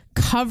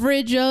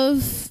coverage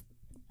of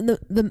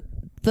the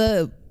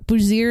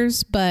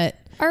Booziers, but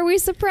are we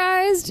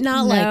surprised?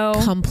 Not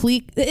like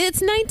complete.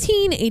 It's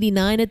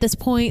 1989 at this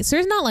point, so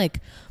there's not like,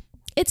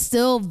 it's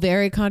still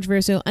very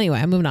controversial. Anyway,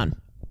 I'm moving on.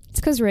 It's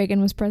because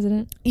Reagan was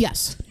president.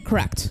 Yes,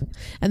 correct.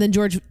 And then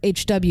George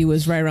H.W.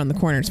 was right around the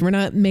corner, so we're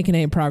not making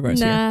any progress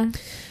here.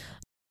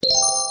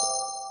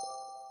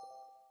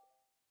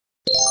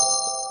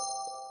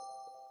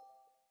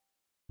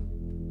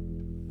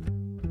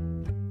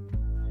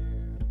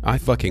 I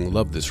Fucking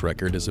Love This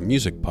Record is a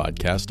music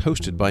podcast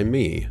hosted by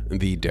me,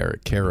 the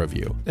Derek Care of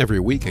You. Every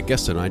week, a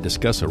guest and I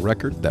discuss a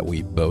record that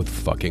we both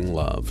fucking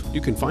love.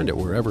 You can find it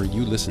wherever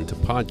you listen to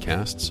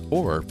podcasts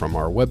or from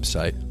our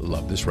website,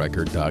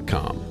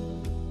 lovethisrecord.com.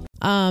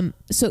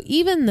 So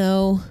even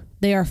though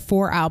they are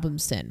 4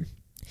 albums in,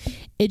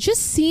 it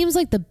just seems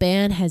like the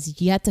band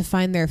has yet to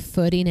find their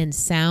footing and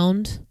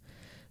sound.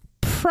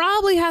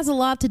 Probably has a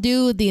lot to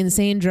do with the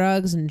insane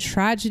drugs and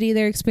tragedy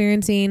they're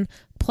experiencing.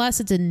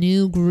 Plus, it's a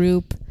new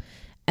group,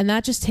 and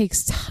that just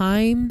takes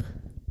time.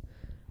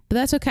 But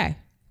that's okay,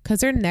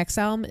 because their next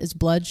album is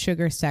Blood,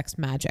 Sugar, Sex,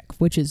 Magic,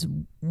 which is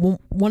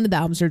one of the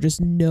albums they're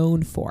just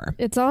known for.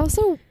 It's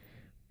also,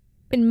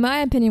 in my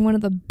opinion, one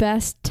of the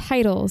best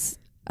titles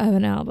of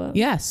an album.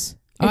 Yes,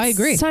 I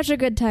agree. Such a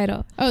good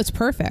title. Oh, it's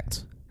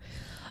perfect.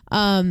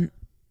 Because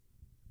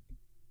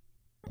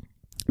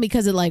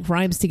it like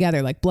rhymes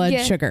together, like blood,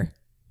 sugar,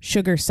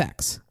 sugar,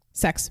 sex,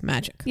 sex,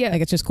 magic. Yeah,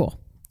 like it's just cool.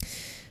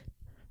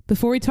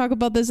 Before we talk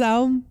about this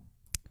album,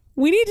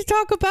 we need to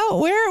talk about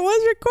where it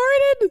was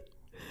recorded.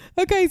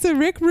 Okay, so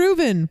Rick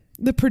Rubin,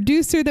 the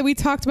producer that we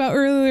talked about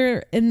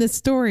earlier in the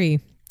story,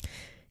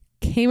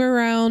 came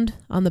around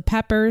on the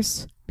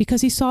Peppers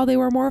because he saw they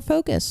were more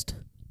focused,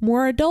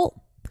 more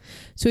adult.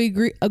 So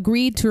he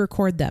agreed to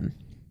record them.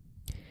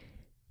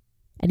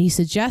 And he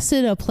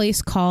suggested a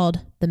place called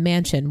The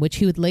Mansion, which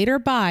he would later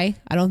buy.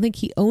 I don't think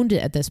he owned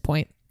it at this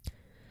point.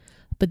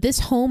 But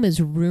this home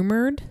is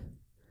rumored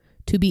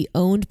to be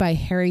owned by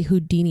Harry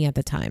Houdini at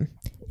the time.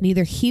 And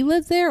either he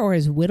lived there or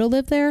his widow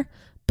lived there,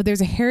 but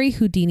there's a Harry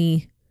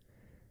Houdini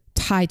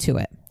tie to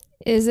it.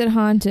 Is it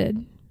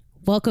haunted?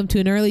 Welcome to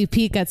an early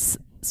peek at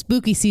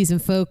spooky season,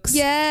 folks.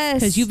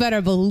 Yes. Because you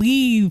better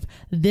believe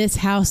this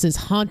house is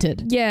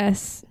haunted.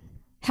 Yes.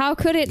 How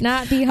could it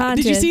not be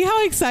haunted? Did you see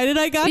how excited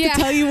I got to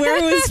tell you where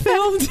it was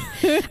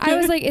filmed? I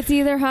was like, it's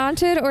either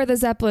haunted or the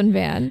Zeppelin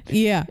van.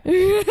 Yeah.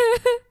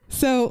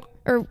 So...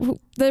 Or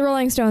the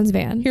Rolling Stones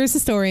van. Here's the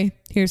story.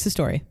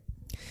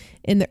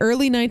 In the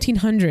early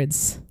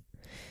 1900s,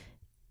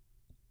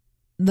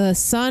 the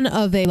son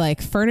of a like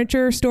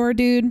furniture store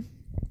dude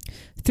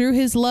threw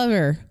his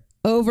lover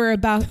over a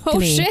balcony.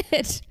 Oh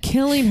shit.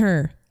 Killing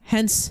her.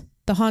 Hence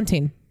the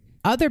haunting.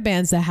 Other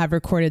bands that have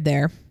recorded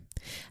there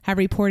have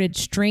reported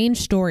strange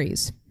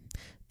stories.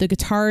 The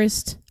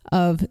guitarist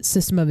of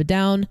System of a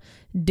Down,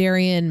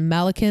 Darian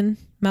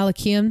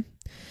Malakian,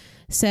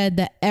 said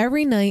that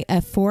every night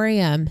at 4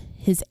 a.m.,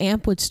 his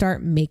amp would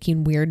start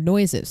making weird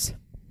noises.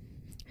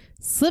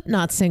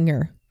 Slipknot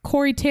singer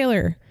Corey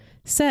Taylor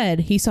said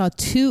he saw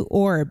 2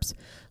 orbs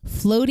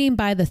floating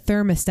by the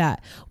thermostat,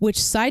 which,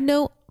 side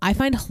note, I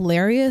find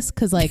hilarious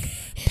because like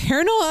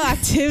Paranormal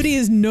Activity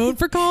is known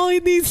for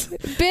calling these.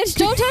 Bitch,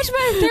 don't touch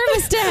my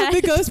thermostat.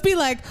 The ghost be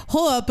like,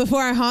 hold up,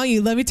 before I haunt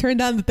you, let me turn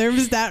down the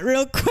thermostat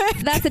real quick.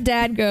 That's a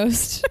dad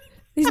ghost.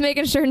 He's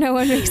making sure no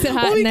one makes it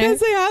hot in there.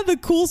 Because they have the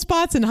cool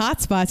spots and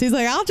hot spots. He's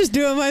like, I'll just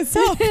do it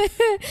myself.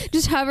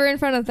 Just hover in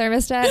front of the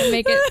thermostat and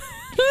make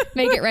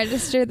it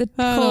register the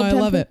cold I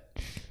love temp.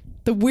 it.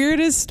 The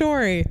weirdest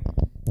story.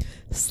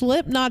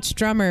 Slipknot's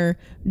drummer,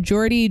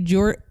 Jordy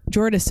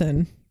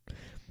Jordison,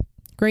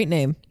 great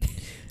name,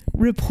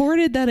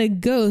 reported that a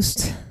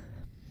ghost,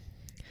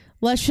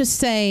 let's just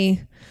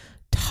say,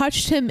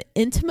 touched him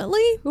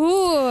intimately.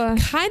 Ooh.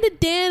 Kind of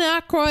Dan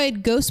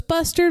Aykroyd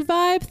Ghostbuster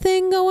vibe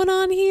thing going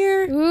on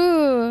here.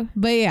 Ooh.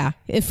 But yeah,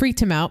 it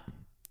freaked him out.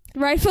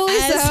 Rightfully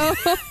so.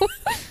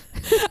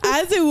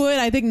 As it would,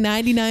 I think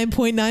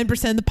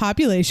 99.9% of the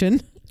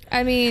population.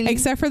 I mean,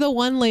 Except for the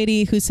one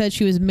lady who said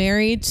she was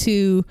married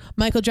to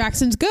Michael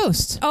Jackson's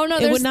ghost. oh no,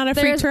 it would not have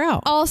freaked her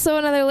out. Also,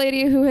 another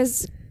lady who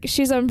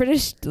she's on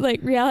British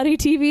like reality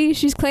TV.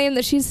 She's claimed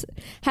that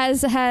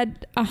has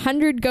had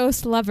 100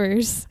 ghost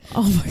lovers.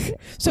 Oh my God.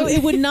 So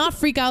it would not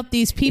freak out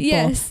these people.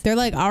 Yes. They're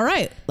like, all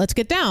right, let's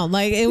get down.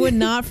 Like it would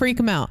not freak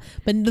them out.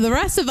 But the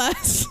rest of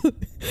us,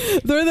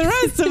 they're the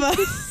rest of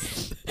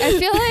us. I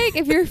feel like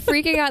if you're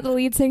freaking out the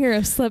lead singer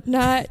of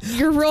Slipknot,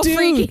 you're real Dude,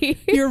 freaky.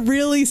 You're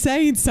really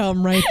saying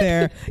something right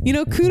there. You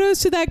know, kudos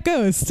to that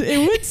ghost. It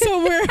went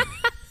somewhere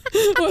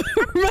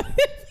where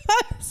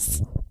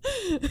us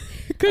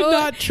could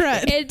not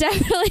tread. It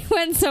definitely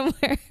went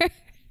somewhere.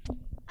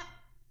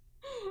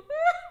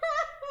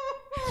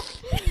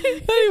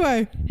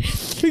 Anyway,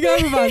 we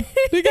gotta move on.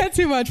 We got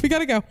too much. We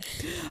gotta go.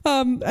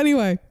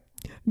 Anyway,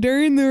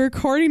 during the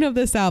recording of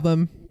this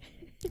album,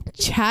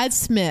 Chad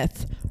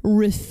Smith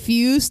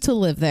refused to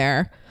live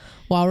there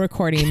while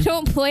recording. I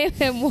don't blame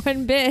him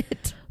one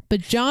bit.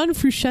 But John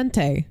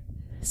Frusciante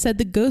said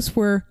the ghosts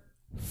were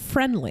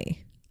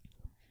friendly,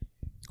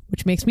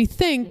 which makes me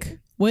think,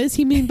 what does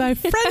he mean by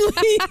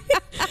friendly?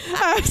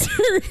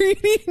 After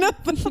reading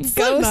about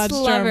Ghost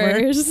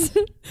lovers.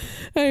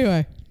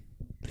 Anyway.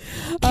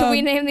 Can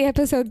we name the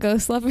episode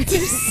Ghost Lovers?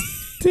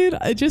 Dude,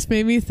 it just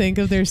made me think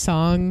of their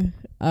song,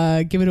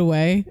 Give It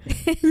Away.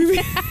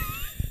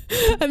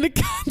 And the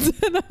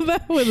content of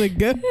that with a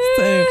ghost.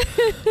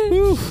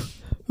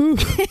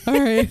 All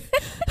right.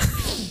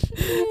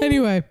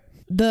 Anyway,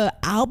 the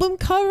album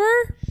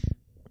cover,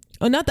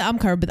 not the album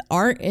cover, but the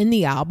art in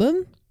the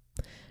album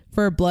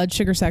for Blood,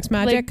 Sugar, Sex,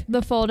 Magic. Like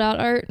the fold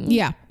out art.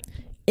 Yeah.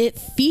 It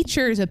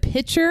features a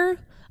picture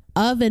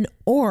of an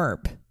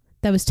orb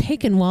that was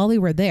taken while we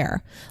were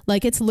there.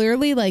 Like it's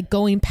literally like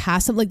going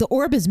past them. Like the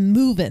orb is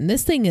moving.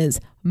 This thing is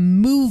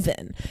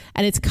moving.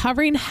 And it's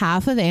covering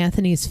half of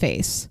Anthony's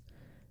face.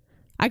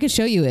 I could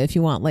show you it if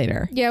you want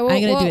later. Yeah, I'm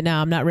going to do it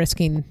now. I'm not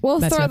risking. We'll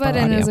messing throw up that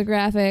our in audio. as a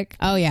graphic.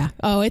 Oh yeah.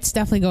 Oh, it's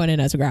definitely going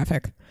in as a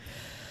graphic.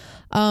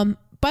 But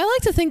I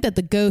like to think that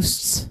the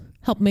ghosts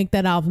helped make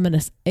that album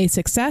a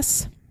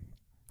success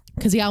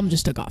because the album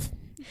just took off.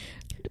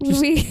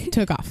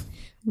 Took off.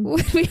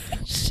 Would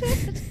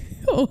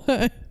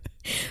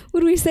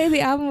we say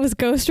the album was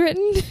ghost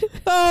written?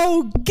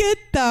 Oh, get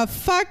the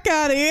fuck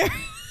out of here.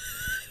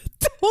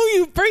 Don't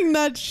you bring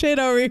that shit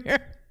over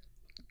here.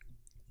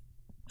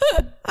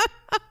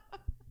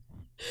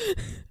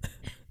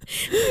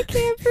 I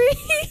can't breathe.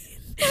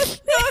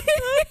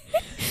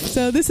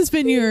 So this has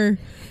been your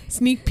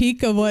sneak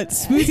peek of what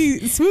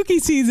spooky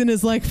season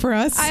is like for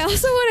us. I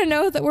also want to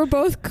know that we're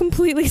both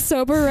completely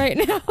sober right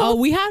now. Oh,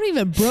 we haven't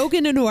even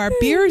broken into our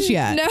beers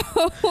yet.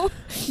 No.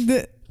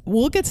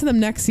 We'll get to them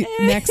next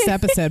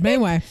episode. But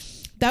anyway,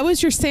 that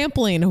was your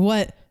sampling of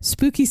what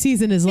spooky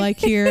season is like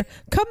here.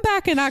 Come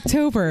back in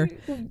October.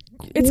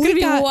 It's going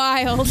to be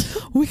wild.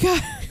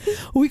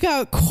 We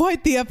got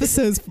quite the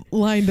episodes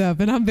lined up,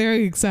 and I'm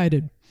very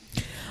excited.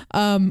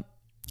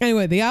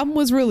 Anyway, the album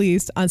was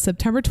released on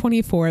September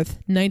 24th,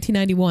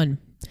 1991.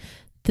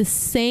 The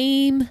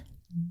same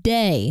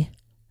day,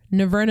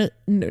 Nirvana.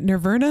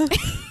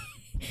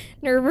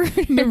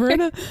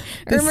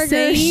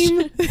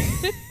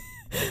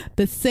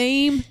 The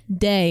same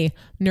day,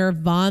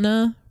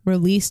 Nirvana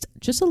released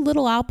just a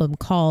little album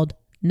called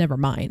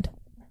Nevermind.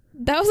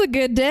 That was a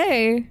good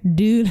day.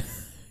 Dude,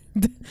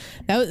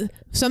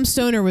 some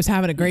stoner was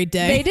having a great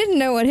day. They didn't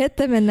know what hit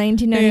them in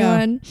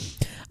 1991.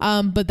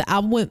 Yeah. But the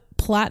album went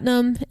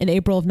platinum in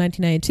April of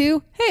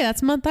 1992. Hey, that's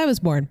the month I was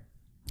born.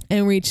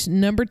 And reached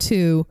number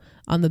 2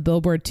 on the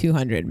Billboard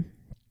 200.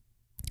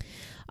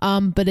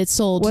 But it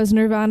sold... Was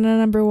Nirvana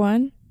number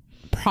 1?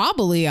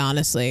 Probably,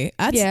 honestly.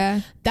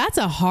 That's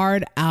a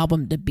hard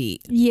album to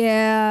beat.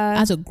 Yeah.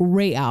 That's a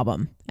great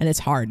album, and it's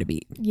hard to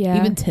beat. Yeah.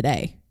 Even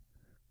today.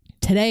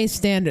 Today's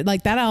standard,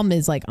 like that album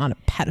is like on a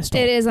pedestal.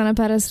 It is on a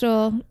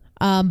pedestal.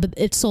 But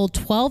it sold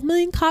 12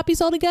 million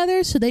copies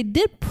altogether, so they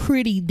did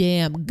pretty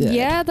damn good.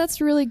 Yeah, that's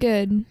really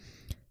good.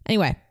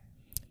 Anyway,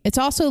 it's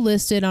also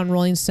listed on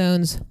Rolling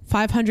Stone's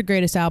 500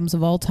 Greatest Albums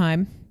of All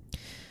Time.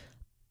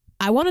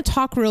 I want to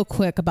talk real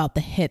quick about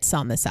the hits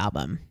on this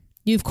album.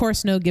 You, of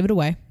course, know Give It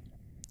Away.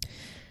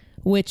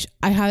 which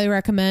I highly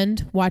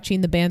recommend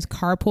watching the band's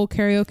Carpool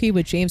Karaoke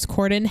with James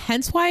Corden.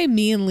 Hence why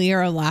me and Leah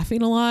are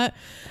laughing a lot,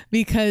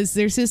 because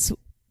there's this,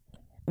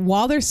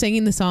 while they're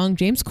singing the song,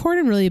 James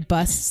Corden really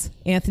busts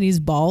Anthony's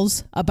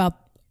balls about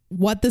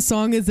what the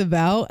song is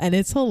about, and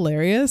it's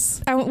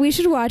hilarious. We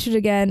should watch it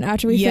again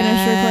after we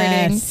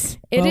finish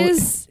recording.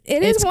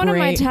 It is one of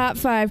my top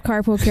 5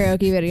 carpool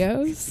karaoke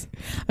videos.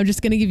 I'm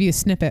just going to give you a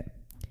snippet.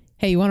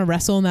 Hey, you want to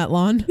wrestle on that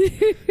lawn?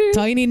 That's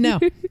all you need to know.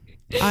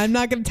 I'm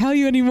not going to tell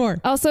you anymore.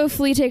 Also,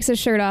 Flea takes his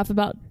shirt off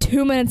about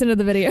 2 minutes into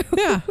the video.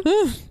 Yeah,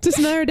 just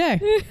another day.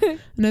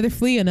 Another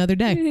Flea, another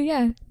day.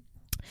 Yeah.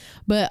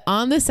 But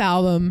on this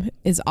album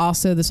is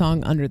also the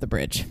song Under the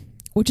Bridge,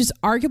 which is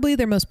arguably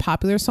their most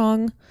popular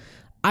song.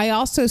 I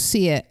also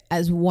see it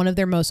as one of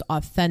their most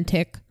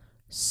authentic,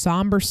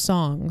 somber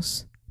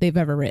songs they've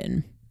ever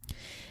written.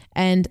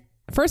 And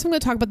first, I'm going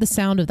to talk about the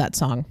sound of that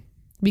song,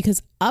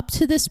 because up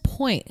to this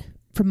point,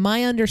 from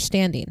my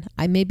understanding,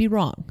 I may be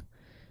wrong.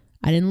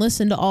 I didn't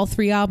listen to all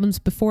 3 albums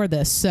before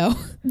this, so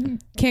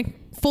can't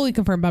fully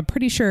confirm, but I'm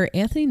pretty sure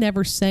Anthony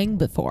never sang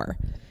before.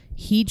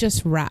 He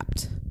just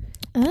rapped.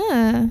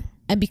 And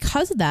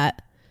because of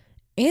that,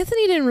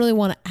 Anthony didn't really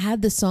want to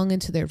add the song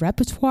into their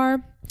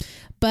repertoire.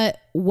 But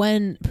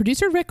when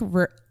producer Rick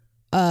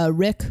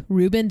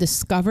Rubin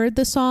discovered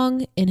the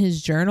song in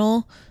his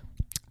journal,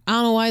 I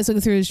don't know why he's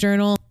looking through his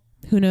journal.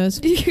 Who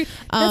knows?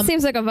 That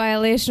seems like a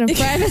violation of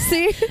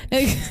privacy.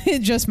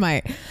 It just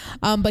might.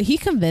 But he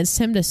convinced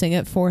him to sing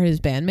it for his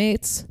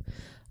bandmates.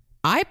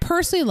 I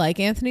personally like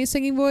Anthony's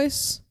singing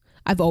voice.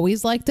 I've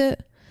always liked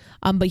it.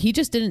 But he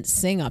just didn't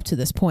sing up to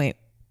this point.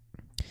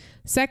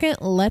 Second,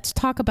 let's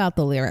talk about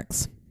the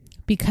lyrics,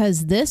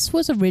 because this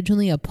was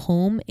originally a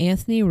poem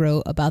Anthony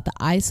wrote about the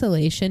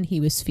isolation he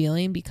was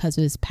feeling because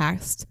of his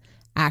past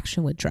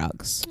action with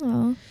drugs.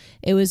 Aww.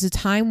 It was a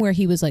time where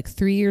he was like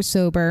 3 years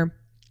sober.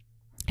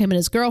 Him and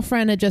his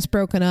girlfriend had just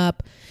broken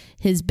up.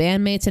 His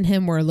bandmates and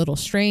him were a little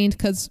strained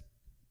because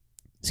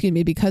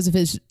of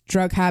his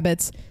drug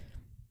habits.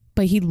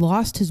 But he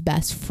lost his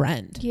best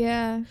friend.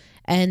 Yeah.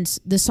 And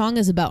the song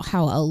is about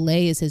how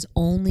LA is his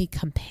only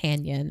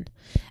companion.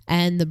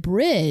 And the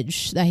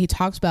bridge that he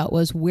talks about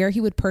was where he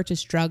would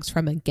purchase drugs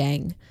from a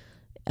gang,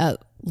 a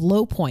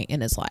low point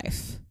in his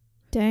life.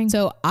 Dang.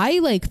 So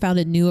I found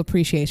a new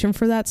appreciation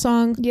for that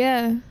song.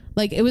 Yeah.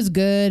 It was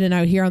good and I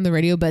would hear on the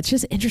radio, but it's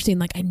just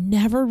interesting. I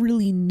never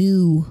really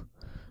knew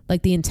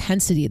the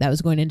intensity that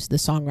was going into the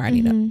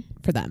songwriting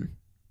for them.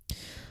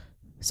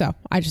 So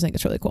I just think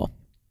it's really cool.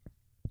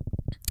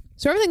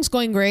 So everything's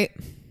going great.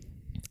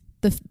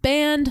 The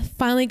band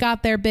finally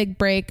got their big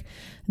break.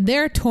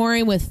 They're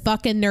touring with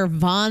fucking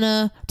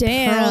Nirvana,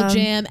 Pearl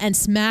Jam, and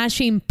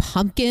Smashing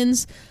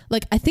Pumpkins.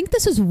 I think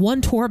this is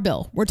one tour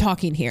bill we're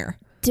talking here.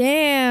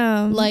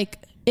 Damn.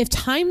 If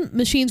time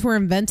machines were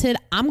invented,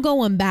 I'm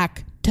going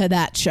back to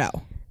that show.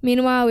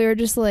 Meanwhile, we were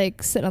just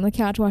sitting on the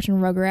couch watching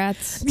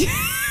Rugrats.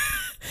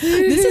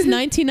 This is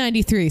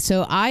 1993,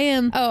 so I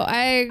am. Oh,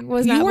 I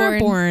was not born. You weren't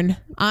born.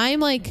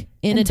 I'm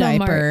in a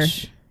diaper.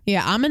 March.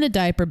 Yeah, I'm in a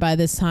diaper by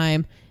this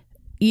time,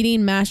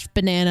 eating mashed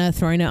banana,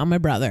 throwing it on my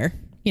brother,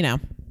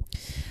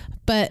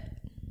 But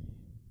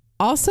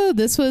also,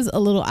 this was a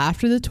little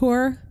after the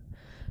tour,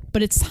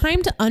 but it's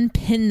time to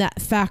unpin that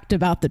fact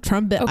about the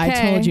trumpet I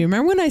told you.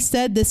 Remember when I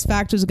said this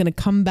fact was going to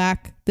come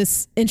back,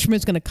 this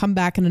instrument's going to come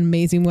back in an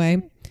amazing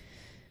way?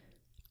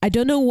 I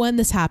don't know when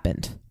this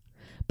happened,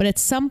 but at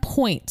some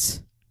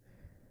point,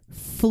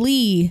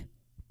 Flea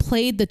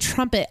played the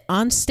trumpet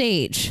on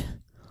stage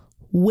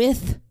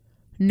with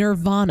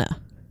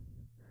Nirvana.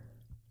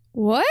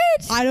 What?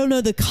 I don't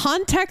know the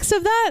context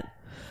of that.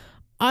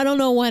 I don't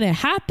know when it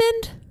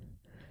happened,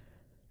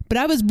 but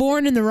I was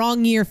born in the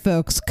wrong year,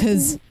 folks,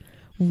 because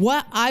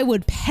what I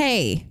would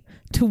pay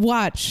to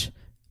watch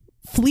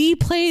Flea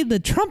play the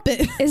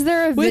trumpet. Is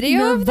there a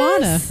video of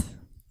this?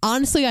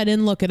 Honestly, I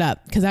didn't look it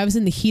up because I was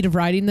in the heat of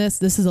writing this.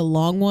 This is a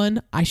long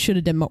one. I should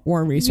have done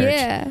more research.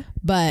 Yeah.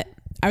 But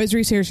I was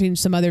researching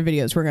some other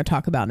videos we're going to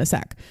talk about in a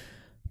sec.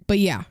 But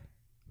yeah,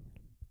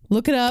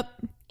 look it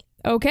up.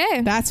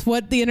 Okay. That's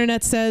what the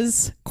internet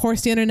says. Of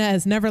course, the internet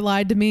has never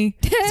lied to me.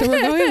 So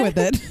we're going with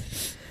it.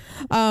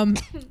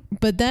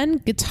 But then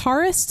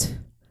guitarist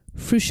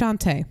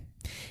Frusciante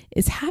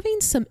is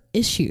having some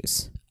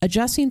issues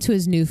adjusting to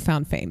his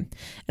newfound fame.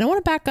 And I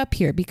want to back up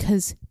here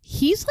because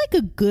he's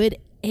a good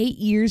 8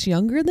 years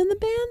younger than the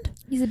band.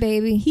 He's a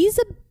baby. He's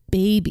a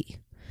baby.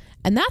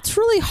 And that's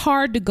really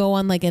hard to go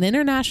on an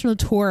international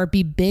tour or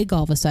be big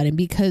all of a sudden,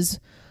 because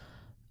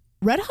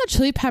Red Hot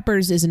Chili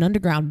Peppers is an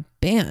underground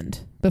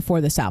band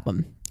before this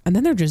album. And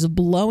then they're just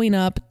blowing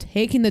up,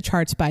 taking the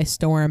charts by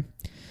storm.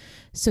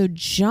 So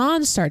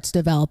John starts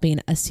developing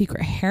a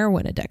secret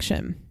heroin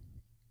addiction.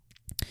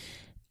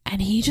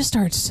 And he just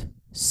starts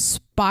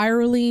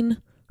spiraling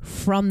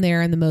from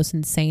there in the most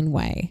insane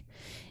way.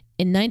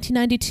 In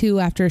 1992,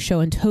 after a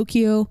show in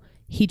Tokyo,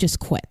 he just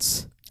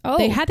quits. Oh.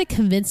 They had to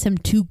convince him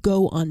to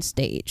go on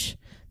stage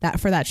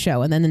for that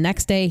show. And then the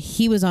next day,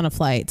 he was on a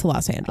flight to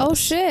Los Angeles. Oh,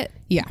 shit.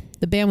 Yeah.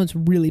 The band was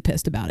really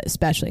pissed about it,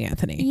 especially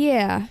Anthony.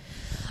 Yeah.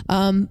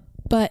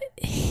 But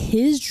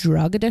his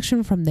drug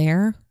addiction from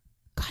there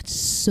got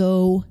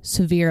so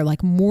severe,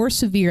 like more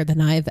severe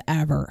than I've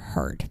ever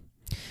heard.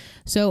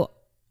 So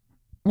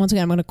once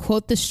again, I'm going to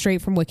quote this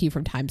straight from Wiki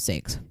from time's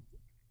sakes.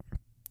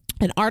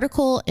 An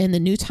article in the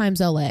New Times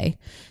LA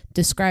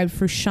described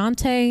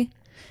Frusciante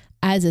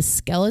as a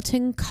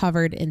skeleton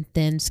covered in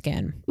thin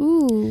skin.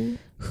 Ooh.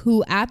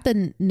 Who, at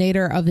the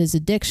nadir of his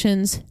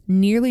addictions,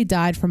 nearly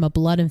died from a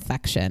blood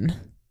infection.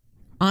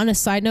 On a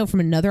side note, from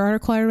another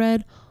article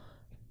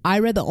I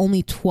read the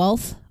only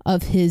 12th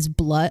of his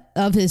blood,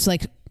 of his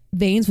like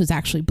veins, was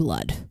actually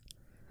blood.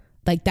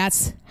 Like,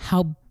 that's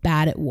how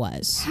bad it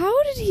was.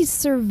 How did he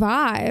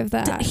survive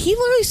that? He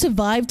literally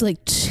survived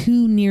like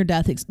 2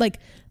 near-death, like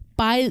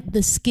by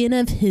the skin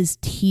of his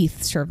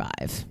teeth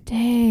survive.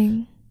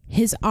 Dang.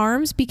 His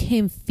arms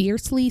became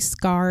fiercely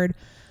scarred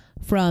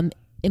from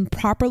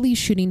improperly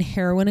shooting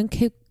heroin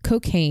and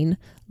cocaine,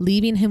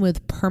 leaving him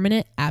with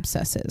permanent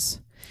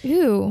abscesses.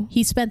 Ew.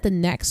 He spent the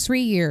next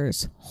 3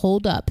 years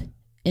holed up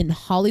in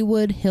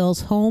Hollywood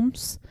Hills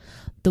homes,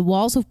 the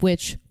walls of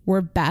which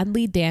were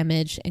badly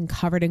damaged and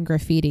covered in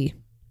graffiti.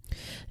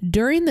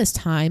 During this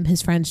time,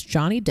 his friends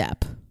Johnny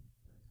Depp,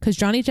 because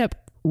Johnny Depp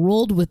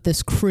rolled with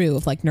this crew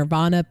of like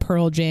Nirvana,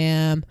 Pearl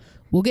Jam.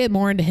 We'll get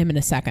more into him in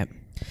a second.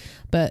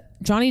 But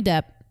Johnny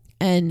Depp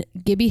and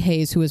Gibby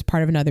Hayes, who was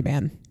part of another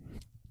band,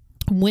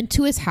 went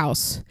to his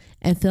house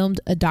and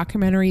filmed a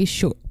documentary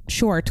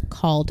short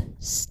called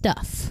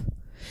Stuff,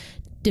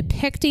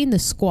 depicting the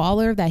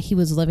squalor that he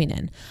was living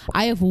in.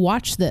 I have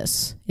watched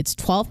this. It's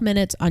 12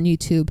 minutes on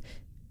YouTube.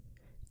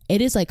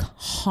 It is like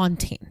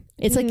haunting.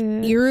 It's like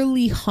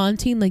eerily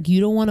haunting. Like,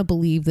 you don't want to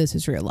believe this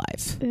is real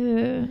life.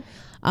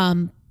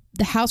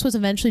 The house was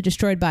eventually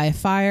destroyed by a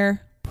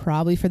fire,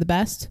 probably for the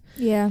best.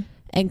 Yeah.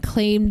 And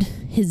claimed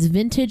his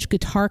vintage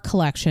guitar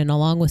collection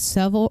along with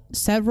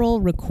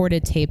several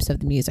recorded tapes of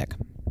the music.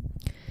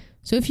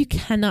 So if you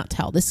cannot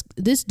tell,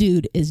 this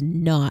dude is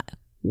not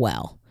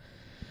well.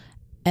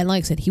 And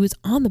like I said, he was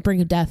on the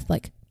brink of death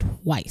like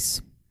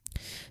twice.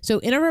 So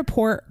in a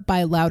report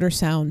by Louder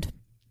Sound,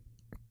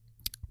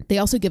 they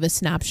also give a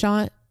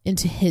snapshot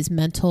into his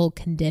mental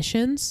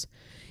conditions.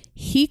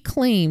 He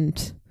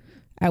claimed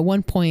at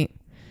one point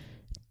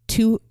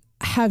to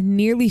have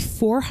nearly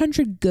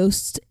 400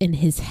 ghosts in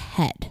his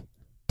head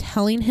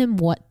telling him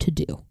what to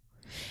do.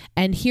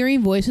 And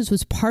hearing voices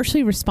was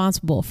partially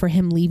responsible for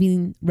him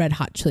leaving Red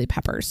Hot Chili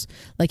Peppers.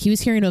 Like, he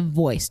was hearing a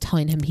voice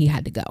telling him he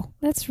had to go.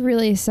 That's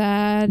really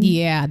sad.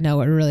 Yeah,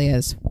 no, it really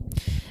is.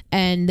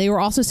 And they were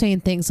also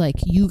saying things like,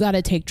 you got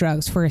to take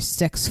drugs for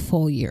 6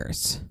 full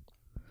years.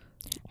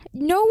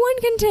 No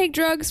one can take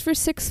drugs for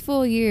 6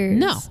 full years.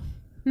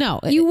 No.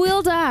 You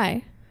will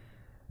die.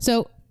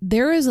 So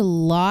there is a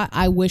lot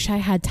I wish I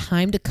had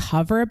time to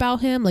cover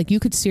about him. Like, you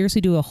could seriously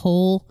do a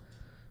whole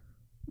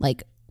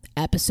like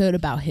episode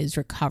about his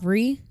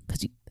recovery,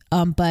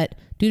 but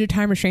due to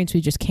time restraints,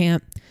 we just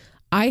can't.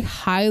 I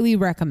highly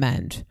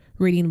recommend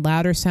reading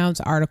Louder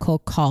Sound's article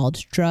called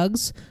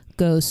Drugs,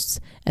 Ghosts,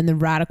 and the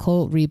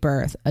Radical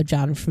Rebirth of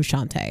John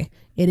Frusciante.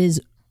 It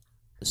is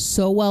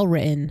so well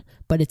written,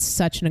 but it's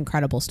such an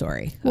incredible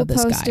story of this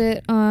guy. We'll post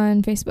it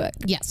on Facebook.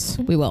 Yes,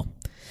 we will.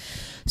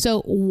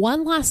 So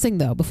one last thing,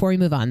 though, before we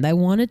move on, that I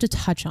wanted to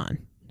touch on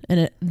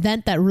an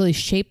event that really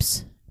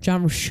shapes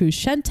John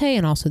Frusciante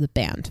and also the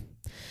band.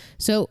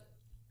 So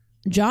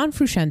John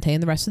Frusciante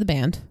and the rest of the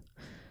band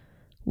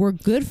were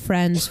good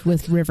friends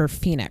with River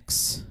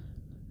Phoenix,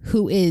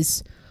 who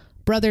is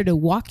brother to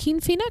Joaquin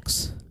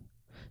Phoenix.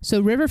 So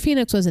River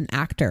Phoenix was an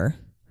actor.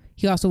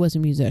 He also was a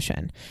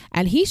musician,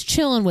 and he's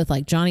chilling with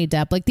like Johnny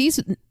Depp. Like,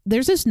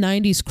 there's this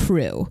 90s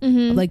crew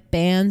of like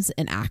bands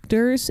and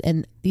actors,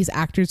 and these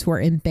actors who are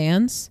in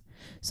bands.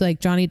 So like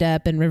Johnny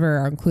Depp and River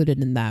are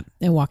included in that,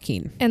 and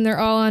Joaquin. And they're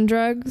all on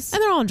drugs?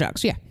 And they're all on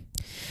drugs, yeah.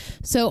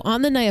 So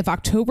on the night of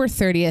October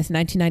 30th,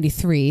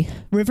 1993,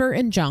 River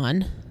and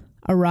John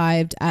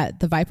arrived at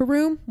the Viper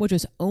Room, which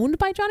was owned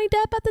by Johnny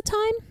Depp at the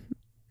time.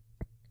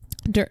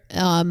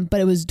 But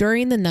it was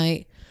during the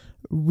night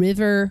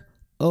River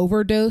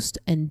overdosed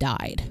and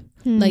died.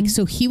 Like,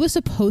 so he was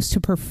supposed to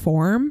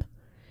perform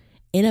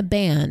in a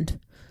band.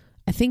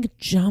 I think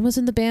John was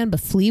in the band, but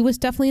Flea was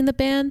definitely in the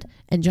band,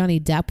 and Johnny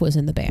Depp was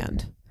in the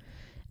band.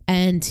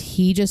 And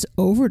he just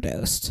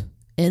overdosed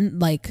in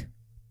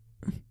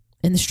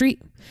the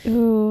street.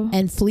 Ooh.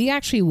 And Flea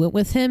actually went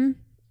with him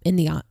in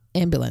the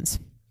ambulance.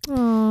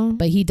 Aww.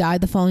 But he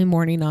died the following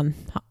morning on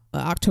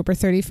October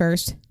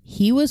 31st.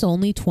 He was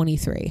only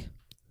 23.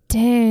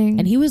 Dang.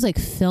 And he was like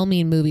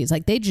filming movies.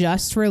 Like, they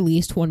just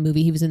released one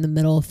movie he was in the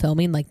middle of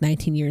filming like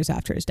 19 years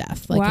after his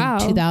death. Like, wow.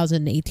 In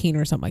 2018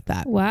 or something like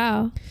that.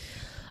 Wow.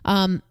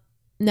 Now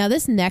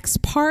this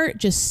next part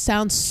just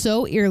sounds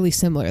so eerily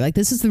similar. Like,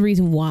 this is the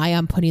reason why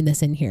I'm putting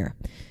this in here.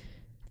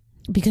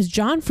 Because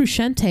John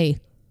Frusciante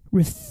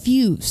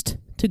refused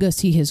to go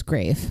see his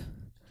grave,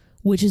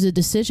 which is a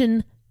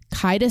decision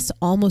Kiedis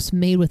almost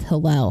made with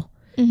Hillel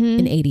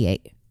in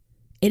 88.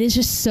 It is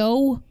just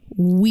so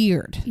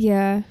weird.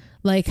 Yeah.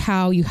 Like,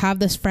 how you have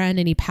this friend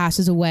and he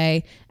passes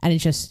away, and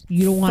it's just,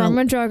 you don't want to... From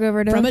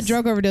a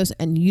drug overdose,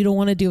 and you don't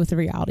want to deal with the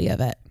reality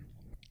of it.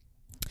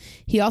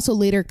 He also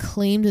later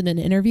claimed in an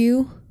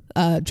interview,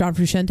 John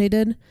Frusciante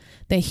did,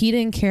 that he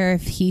didn't care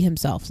if he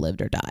himself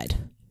lived or died.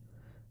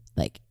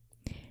 Like,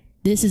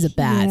 this is a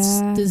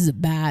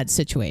bad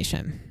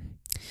situation.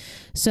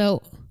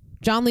 So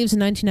John leaves in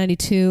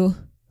 1992.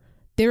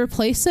 They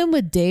replaced him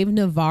with Dave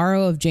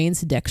Navarro of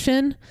Jane's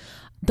Addiction.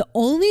 The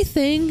only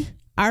thing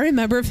I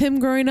remember of him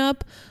growing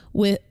up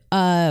with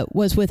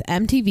was with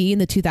MTV in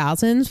the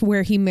 2000s,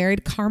 where he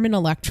married Carmela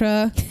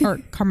Electra. I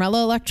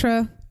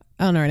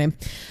don't know her name.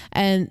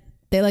 And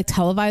they like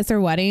televised their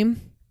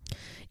wedding.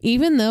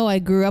 Even though I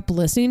grew up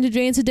listening to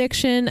Jane's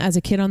Addiction as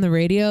a kid on the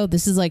radio,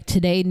 this is like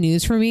today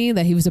news for me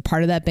that he was a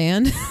part of that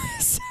band.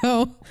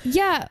 So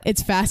yeah,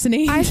 it's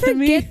fascinating. I to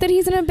me. forget that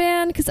he's in a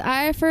band because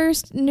I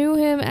first knew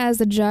him as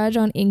the judge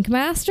on Ink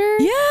Master.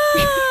 Yeah,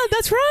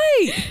 that's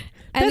right.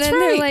 And then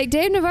they're like,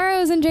 Dave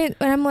Navarro's in Jane,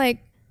 and I'm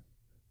like,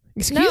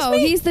 excuse me?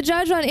 He's the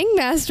judge on Ink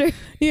Master.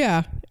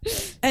 Yeah.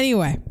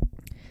 Anyway,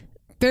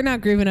 they're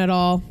not grooving at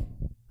all.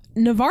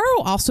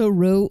 Navarro also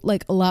wrote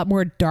like a lot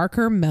more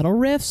darker metal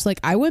riffs. Like,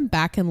 I went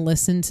back and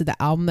listened to the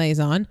album that he's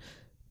on.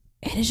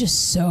 It is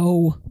just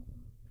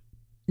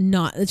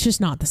it's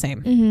just not the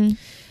same. Mm-hmm.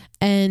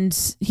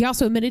 And he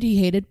also admitted he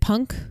hated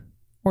punk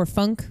or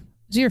funk.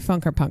 Was it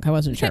funk or punk? I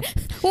wasn't sure.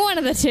 One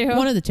of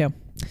the two.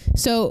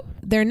 So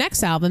their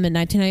next album in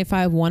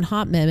 1995, One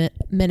Hot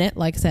Minute,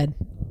 like I said,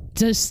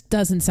 just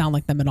doesn't sound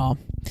like them at all.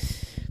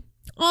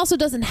 Also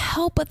doesn't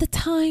help at the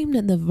time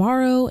that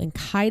Navarro and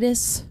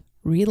Kiedis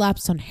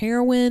relapsed on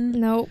heroin.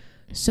 Nope.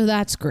 So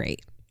that's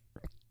great.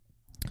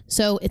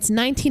 So it's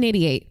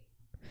 1988.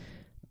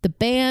 The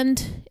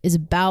band is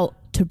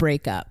about to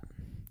break up.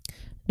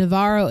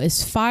 Navarro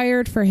is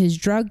fired for his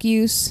drug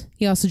use.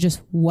 He also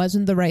just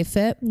wasn't the right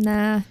fit.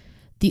 Nah.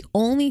 The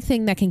only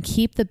thing that can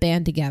keep the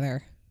band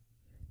together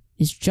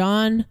is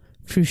John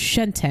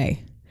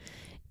Frusciante.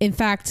 In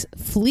fact,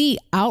 Flea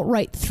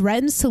outright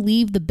threatens to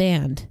leave the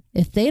band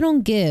if they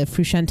don't give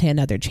Frusciante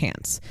another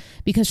chance,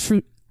 because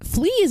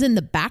Flea is in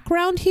the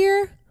background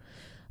here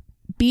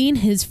being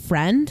his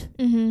friend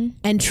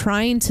and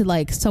trying to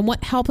like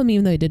somewhat help him,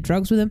 even though he did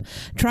drugs with him,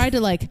 tried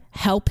to like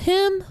help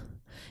him.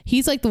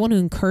 He's like the one who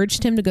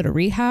encouraged him to go to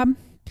rehab.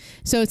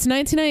 So it's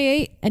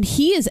 1998 and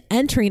he is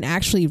entering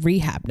actually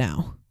rehab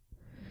now.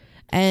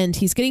 And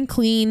he's getting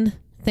clean.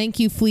 Thank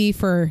you, Flea,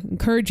 for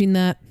encouraging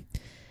that.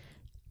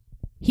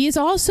 He is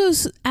also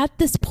at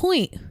this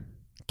point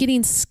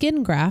getting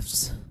skin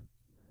grafts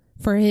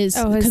for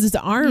because his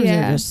arms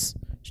are just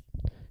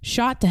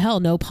shot to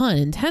hell, no pun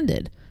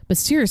intended, but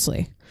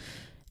seriously.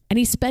 And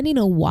he's spending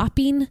a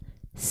whopping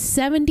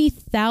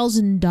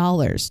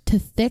 $70,000 to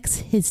fix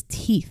his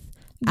teeth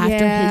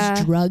after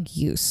his drug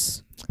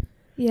use.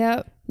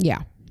 Yep.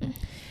 Yeah.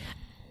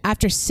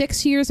 After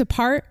 6 years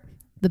apart,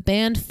 the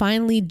band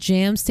finally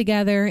jams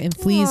together in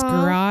Flea's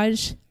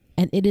garage,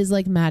 and it is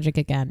like magic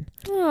again.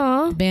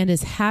 Aww. The band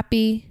is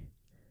happy,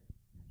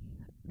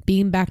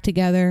 being back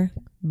together,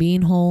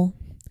 being whole.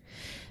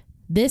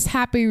 This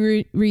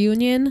happy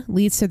reunion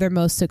leads to their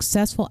most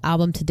successful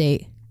album to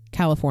date,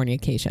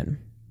 Californication.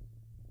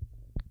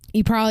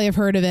 You probably have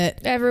heard of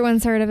it.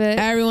 Everyone's heard of it.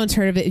 Everyone's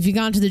heard of it. If you've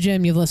gone to the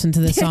gym, you've listened to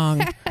this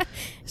song.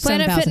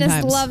 Planet Fitness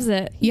times. loves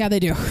it. Yeah, they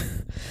do.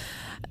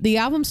 The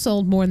album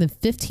sold more than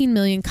 15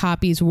 million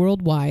copies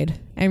worldwide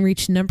and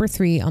reached number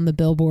 3 on the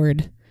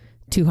Billboard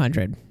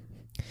 200.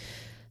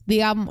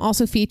 The album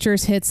also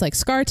features hits like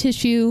Scar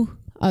Tissue,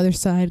 Other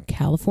Side,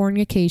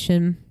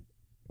 Californication.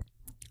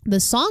 The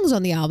songs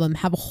on the album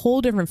have a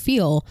whole different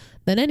feel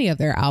than any of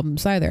their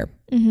albums either.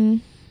 Mm-hmm.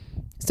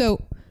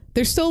 So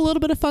there's still a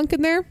little bit of funk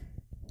in there,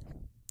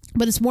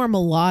 but it's more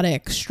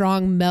melodic,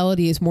 strong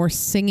melodies, more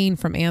singing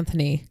from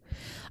Anthony.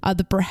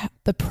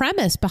 The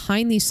premise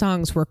behind these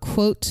songs were,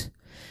 quote,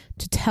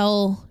 to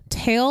tell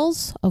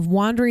tales of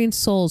wandering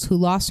souls who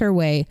lost their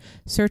way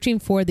searching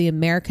for the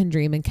American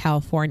dream in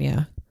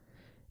California.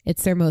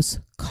 It's their most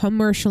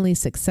commercially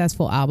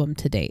successful album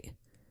to date.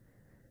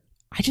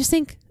 I just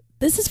think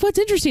this is what's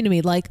interesting to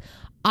me. Like,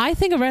 I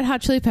think of Red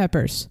Hot Chili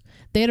Peppers.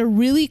 They had a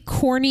really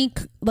corny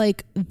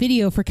like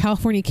video for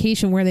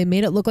Californication where they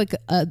made it look like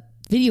a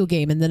video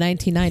game in the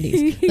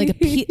 1990s, like a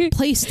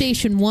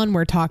PlayStation 1.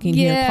 We're talking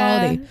here,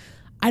 quality.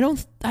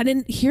 I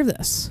didn't hear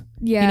this.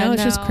 Yeah,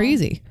 it's just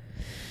crazy.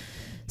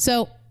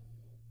 So,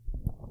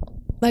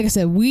 like I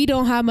said, we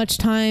don't have much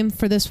time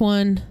for this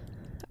one.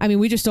 I mean,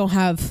 we just don't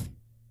have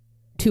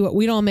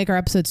we don't make our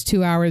episodes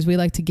 2 hours. We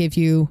like to give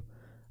you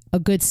a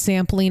good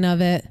sampling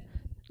of it.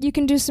 You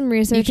can do some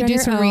research. You can do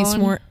some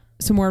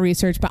more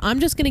research, but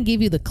I'm just going to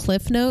give you the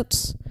cliff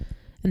notes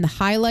and the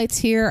highlights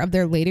here of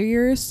their later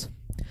years.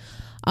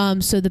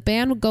 So the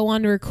band would go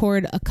on to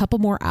record a couple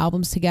more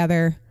albums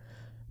together.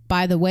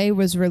 By the Way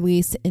was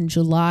released in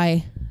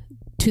July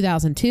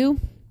 2002.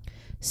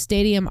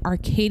 Stadium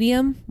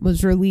Arcadium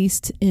was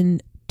released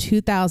in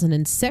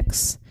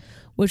 2006,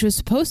 which was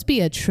supposed to be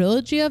a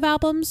trilogy of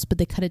albums, but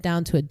they cut it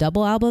down to a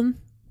double album.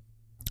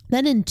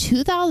 Then in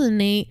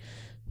 2008,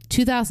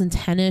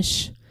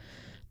 2010-ish,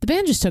 the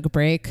band just took a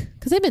break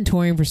because they've been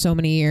touring for so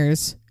many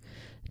years.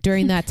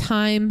 during that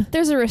time.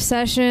 There's a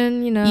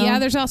recession, you know. Yeah,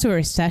 there's also a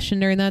recession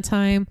during that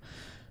time.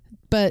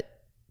 But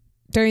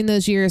during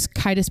those years,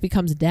 Kiedis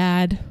becomes a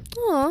dad.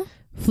 Aw.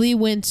 Flea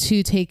went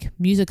to take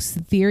music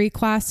theory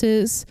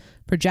classes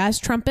for jazz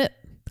trumpet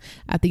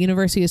at the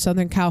University of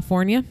Southern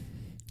California.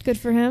 Good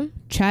for him.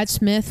 Chad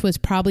Smith was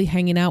probably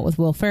hanging out with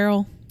Will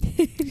Ferrell.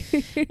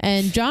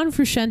 And John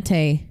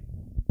Frusciante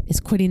is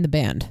quitting the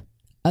band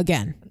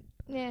again.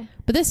 Yeah.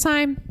 But this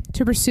time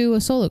to pursue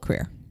a solo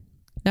career.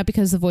 Not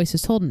because the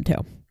voices told him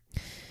to.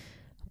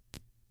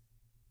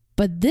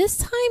 But this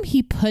time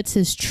he puts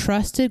his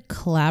trusted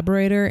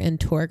collaborator and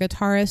tour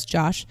guitarist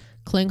Josh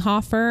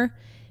Klinghoffer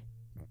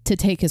to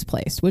take his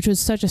place, which was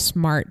such a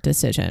smart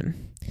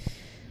decision.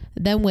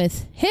 Then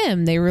with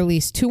him, they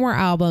released 2 more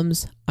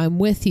albums, I'm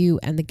With You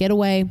and The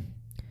Getaway.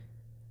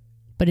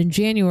 But in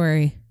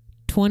January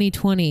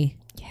 2020,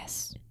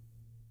 Yes.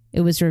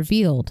 it was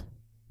revealed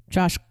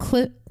Josh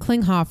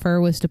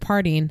Klinghoffer was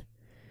departing.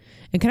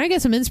 And can I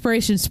get some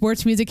inspiration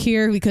sports music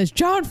here? Because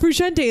John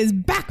Frusciante is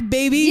back,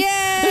 baby.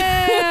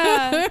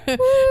 Yeah.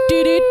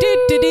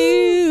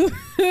 Do-do-do-do-do.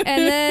 And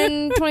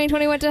then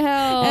 2020 went to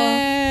hell.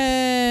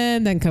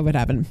 And then COVID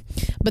happened.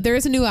 But there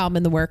is a new album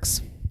in the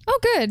works. Oh,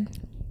 good.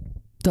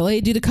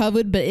 Delayed due to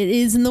COVID, but it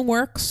is in the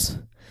works.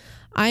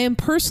 I am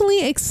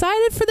personally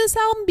excited for this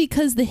album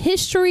because the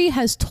history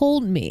has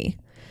told me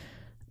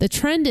the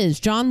trend is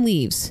John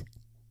leaves.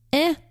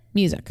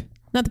 Music.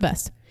 Not the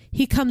best.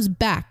 He comes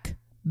back.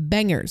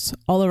 Bangers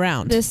all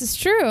around. This is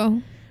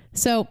true.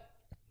 So,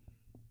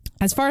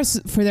 as far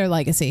as for their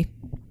legacy,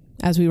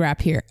 as we wrap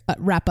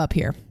up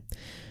here,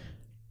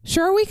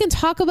 sure, we can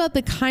talk about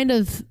the kind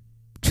of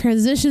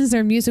transitions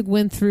their music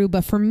went through,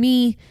 but for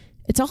me,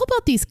 it's all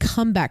about these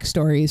comeback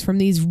stories from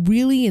these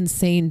really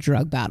insane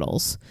drug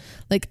battles.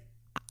 Like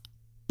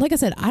I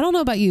said, I don't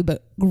know about you,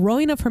 but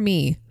growing up for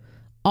me,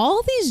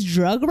 all these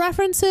drug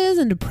references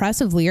and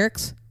depressive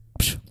lyrics,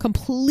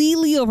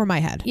 completely over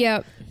my head.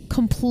 Yep.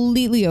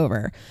 Completely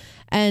over.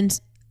 And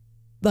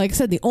like I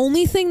said, the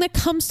only thing that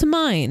comes to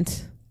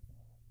mind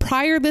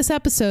prior to this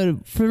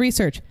episode for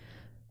research,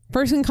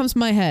 first thing comes to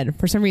my head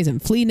for some reason,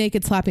 Flea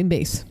naked slapping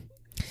bass.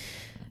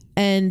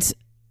 And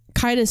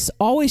Kiedis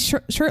always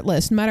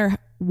shirtless, no matter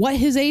what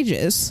his age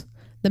is.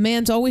 The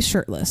man's always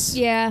shirtless.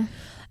 Yeah.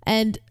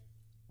 And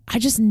I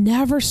just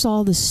never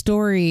saw the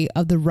story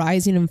of the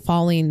rising and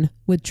falling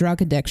with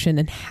drug addiction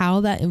and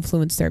how that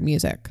influenced their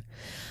music.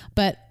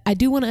 But I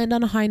do want to end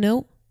on a high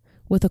note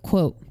with a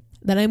quote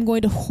that I'm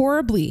going to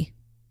horribly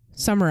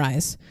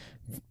summarize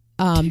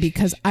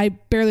because I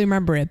barely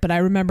remember it, but I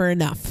remember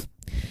enough.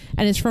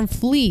 And it's from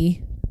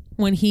Flea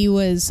when he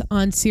was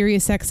on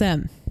Sirius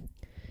XM,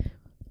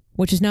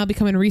 which is now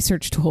becoming a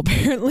research tool,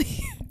 apparently.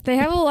 They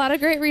have a lot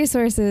of great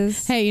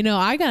resources. Hey, you know,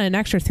 I got an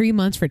extra 3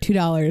 months for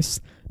 $2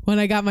 when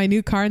I got my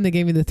new car and they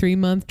gave me the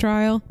 3-month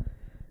trial.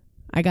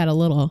 I got a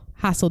little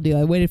hassle deal.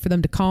 I waited for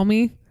them to call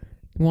me.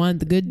 Wanted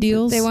the good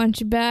deals. They want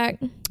you back.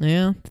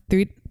 Yeah.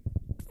 3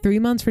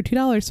 months for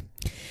 $2.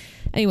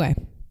 Anyway,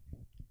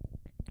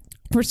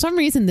 for some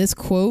reason, this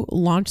quote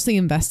launched the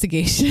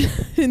investigation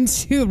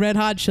into Red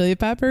Hot Chili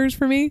Peppers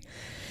for me.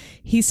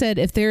 He said,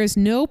 if there is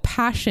no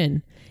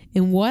passion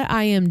in what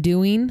I am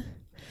doing,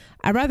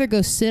 I'd rather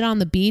go sit on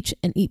the beach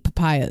and eat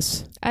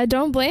papayas. I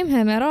don't blame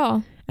him at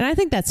all. And I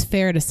think that's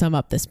fair to sum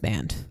up this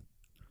band.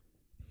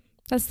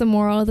 That's the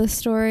moral of the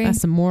story.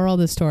 That's the moral of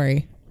the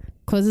story.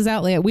 Closes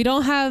out late. We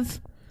don't have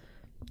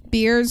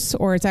beers,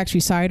 or it's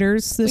actually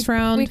ciders this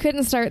round. We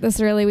couldn't start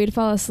this early. We'd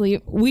fall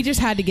asleep. We just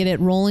had to get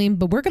it rolling,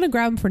 but we're going to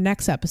grab them for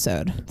next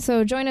episode.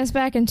 So join us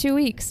back in 2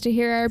 weeks to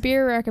hear our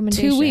beer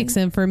recommendation. 2 weeks.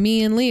 And for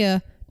me and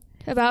Leah,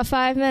 about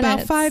 5 minutes.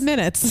 About 5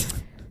 minutes.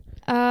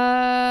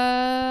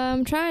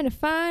 I'm trying to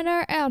find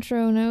our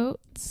outro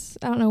notes.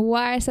 I don't know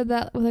why I said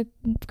that with a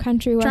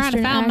country western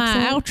accent. Trying to find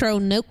my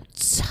outro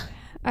notes.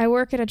 I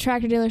work at a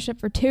tractor dealership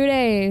for 2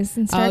 days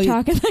and start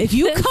talking like if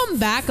you this. come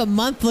back a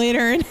month later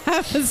and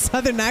have a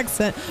southern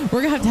accent,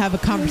 we're going to have a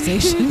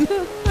conversation.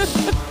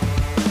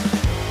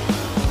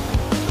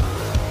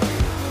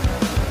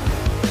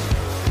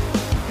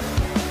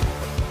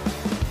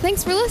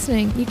 Thanks for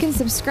listening. You can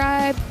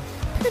subscribe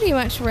pretty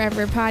much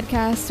wherever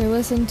podcasts are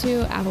listened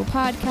to. Apple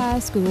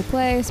Podcasts, Google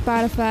Play,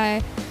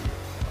 Spotify.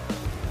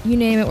 You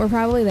name it, we're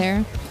probably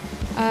there.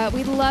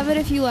 We'd love it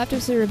if you left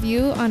us a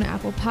review on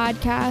Apple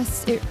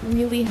Podcasts. It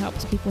really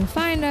helps people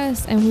find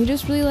us, and we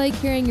just really like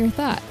hearing your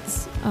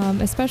thoughts,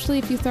 especially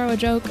if you throw a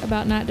joke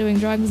about not doing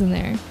drugs in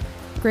there.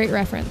 Great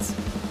reference.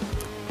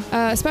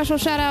 A special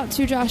shout out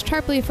to Josh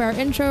Tarpley for our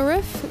intro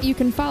riff. You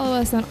can follow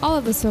us on all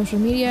of the social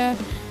media.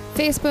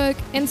 Facebook,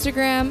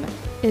 Instagram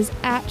is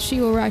at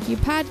She Will Rock You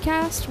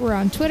Podcast. We're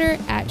on Twitter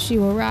at She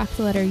Will Rock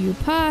the letter U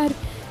Pod.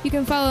 You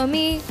can follow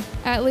me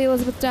at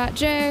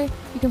leelizabeth.j.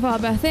 You can follow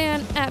Beth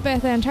Ann at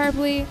Beth Ann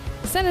Tarpley.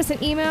 Send us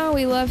an email.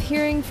 We love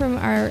hearing from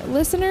our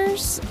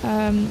listeners.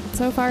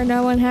 So far,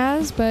 no one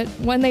has, but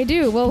when they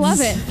do, we'll love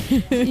it.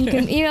 You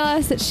can email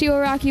us at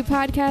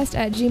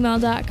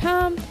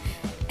shewillrockyoupodcast@gmail.com.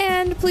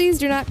 And please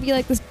do not be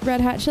like the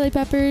Red Hot Chili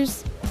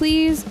Peppers.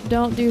 Please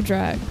don't do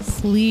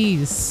drugs.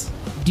 Please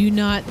Do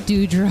not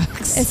do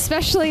drugs.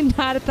 Especially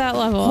not at that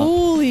level.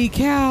 Holy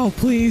cow,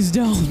 please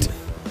don't.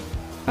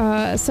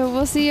 So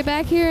we'll see you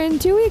back here in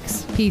 2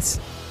 weeks. Peace.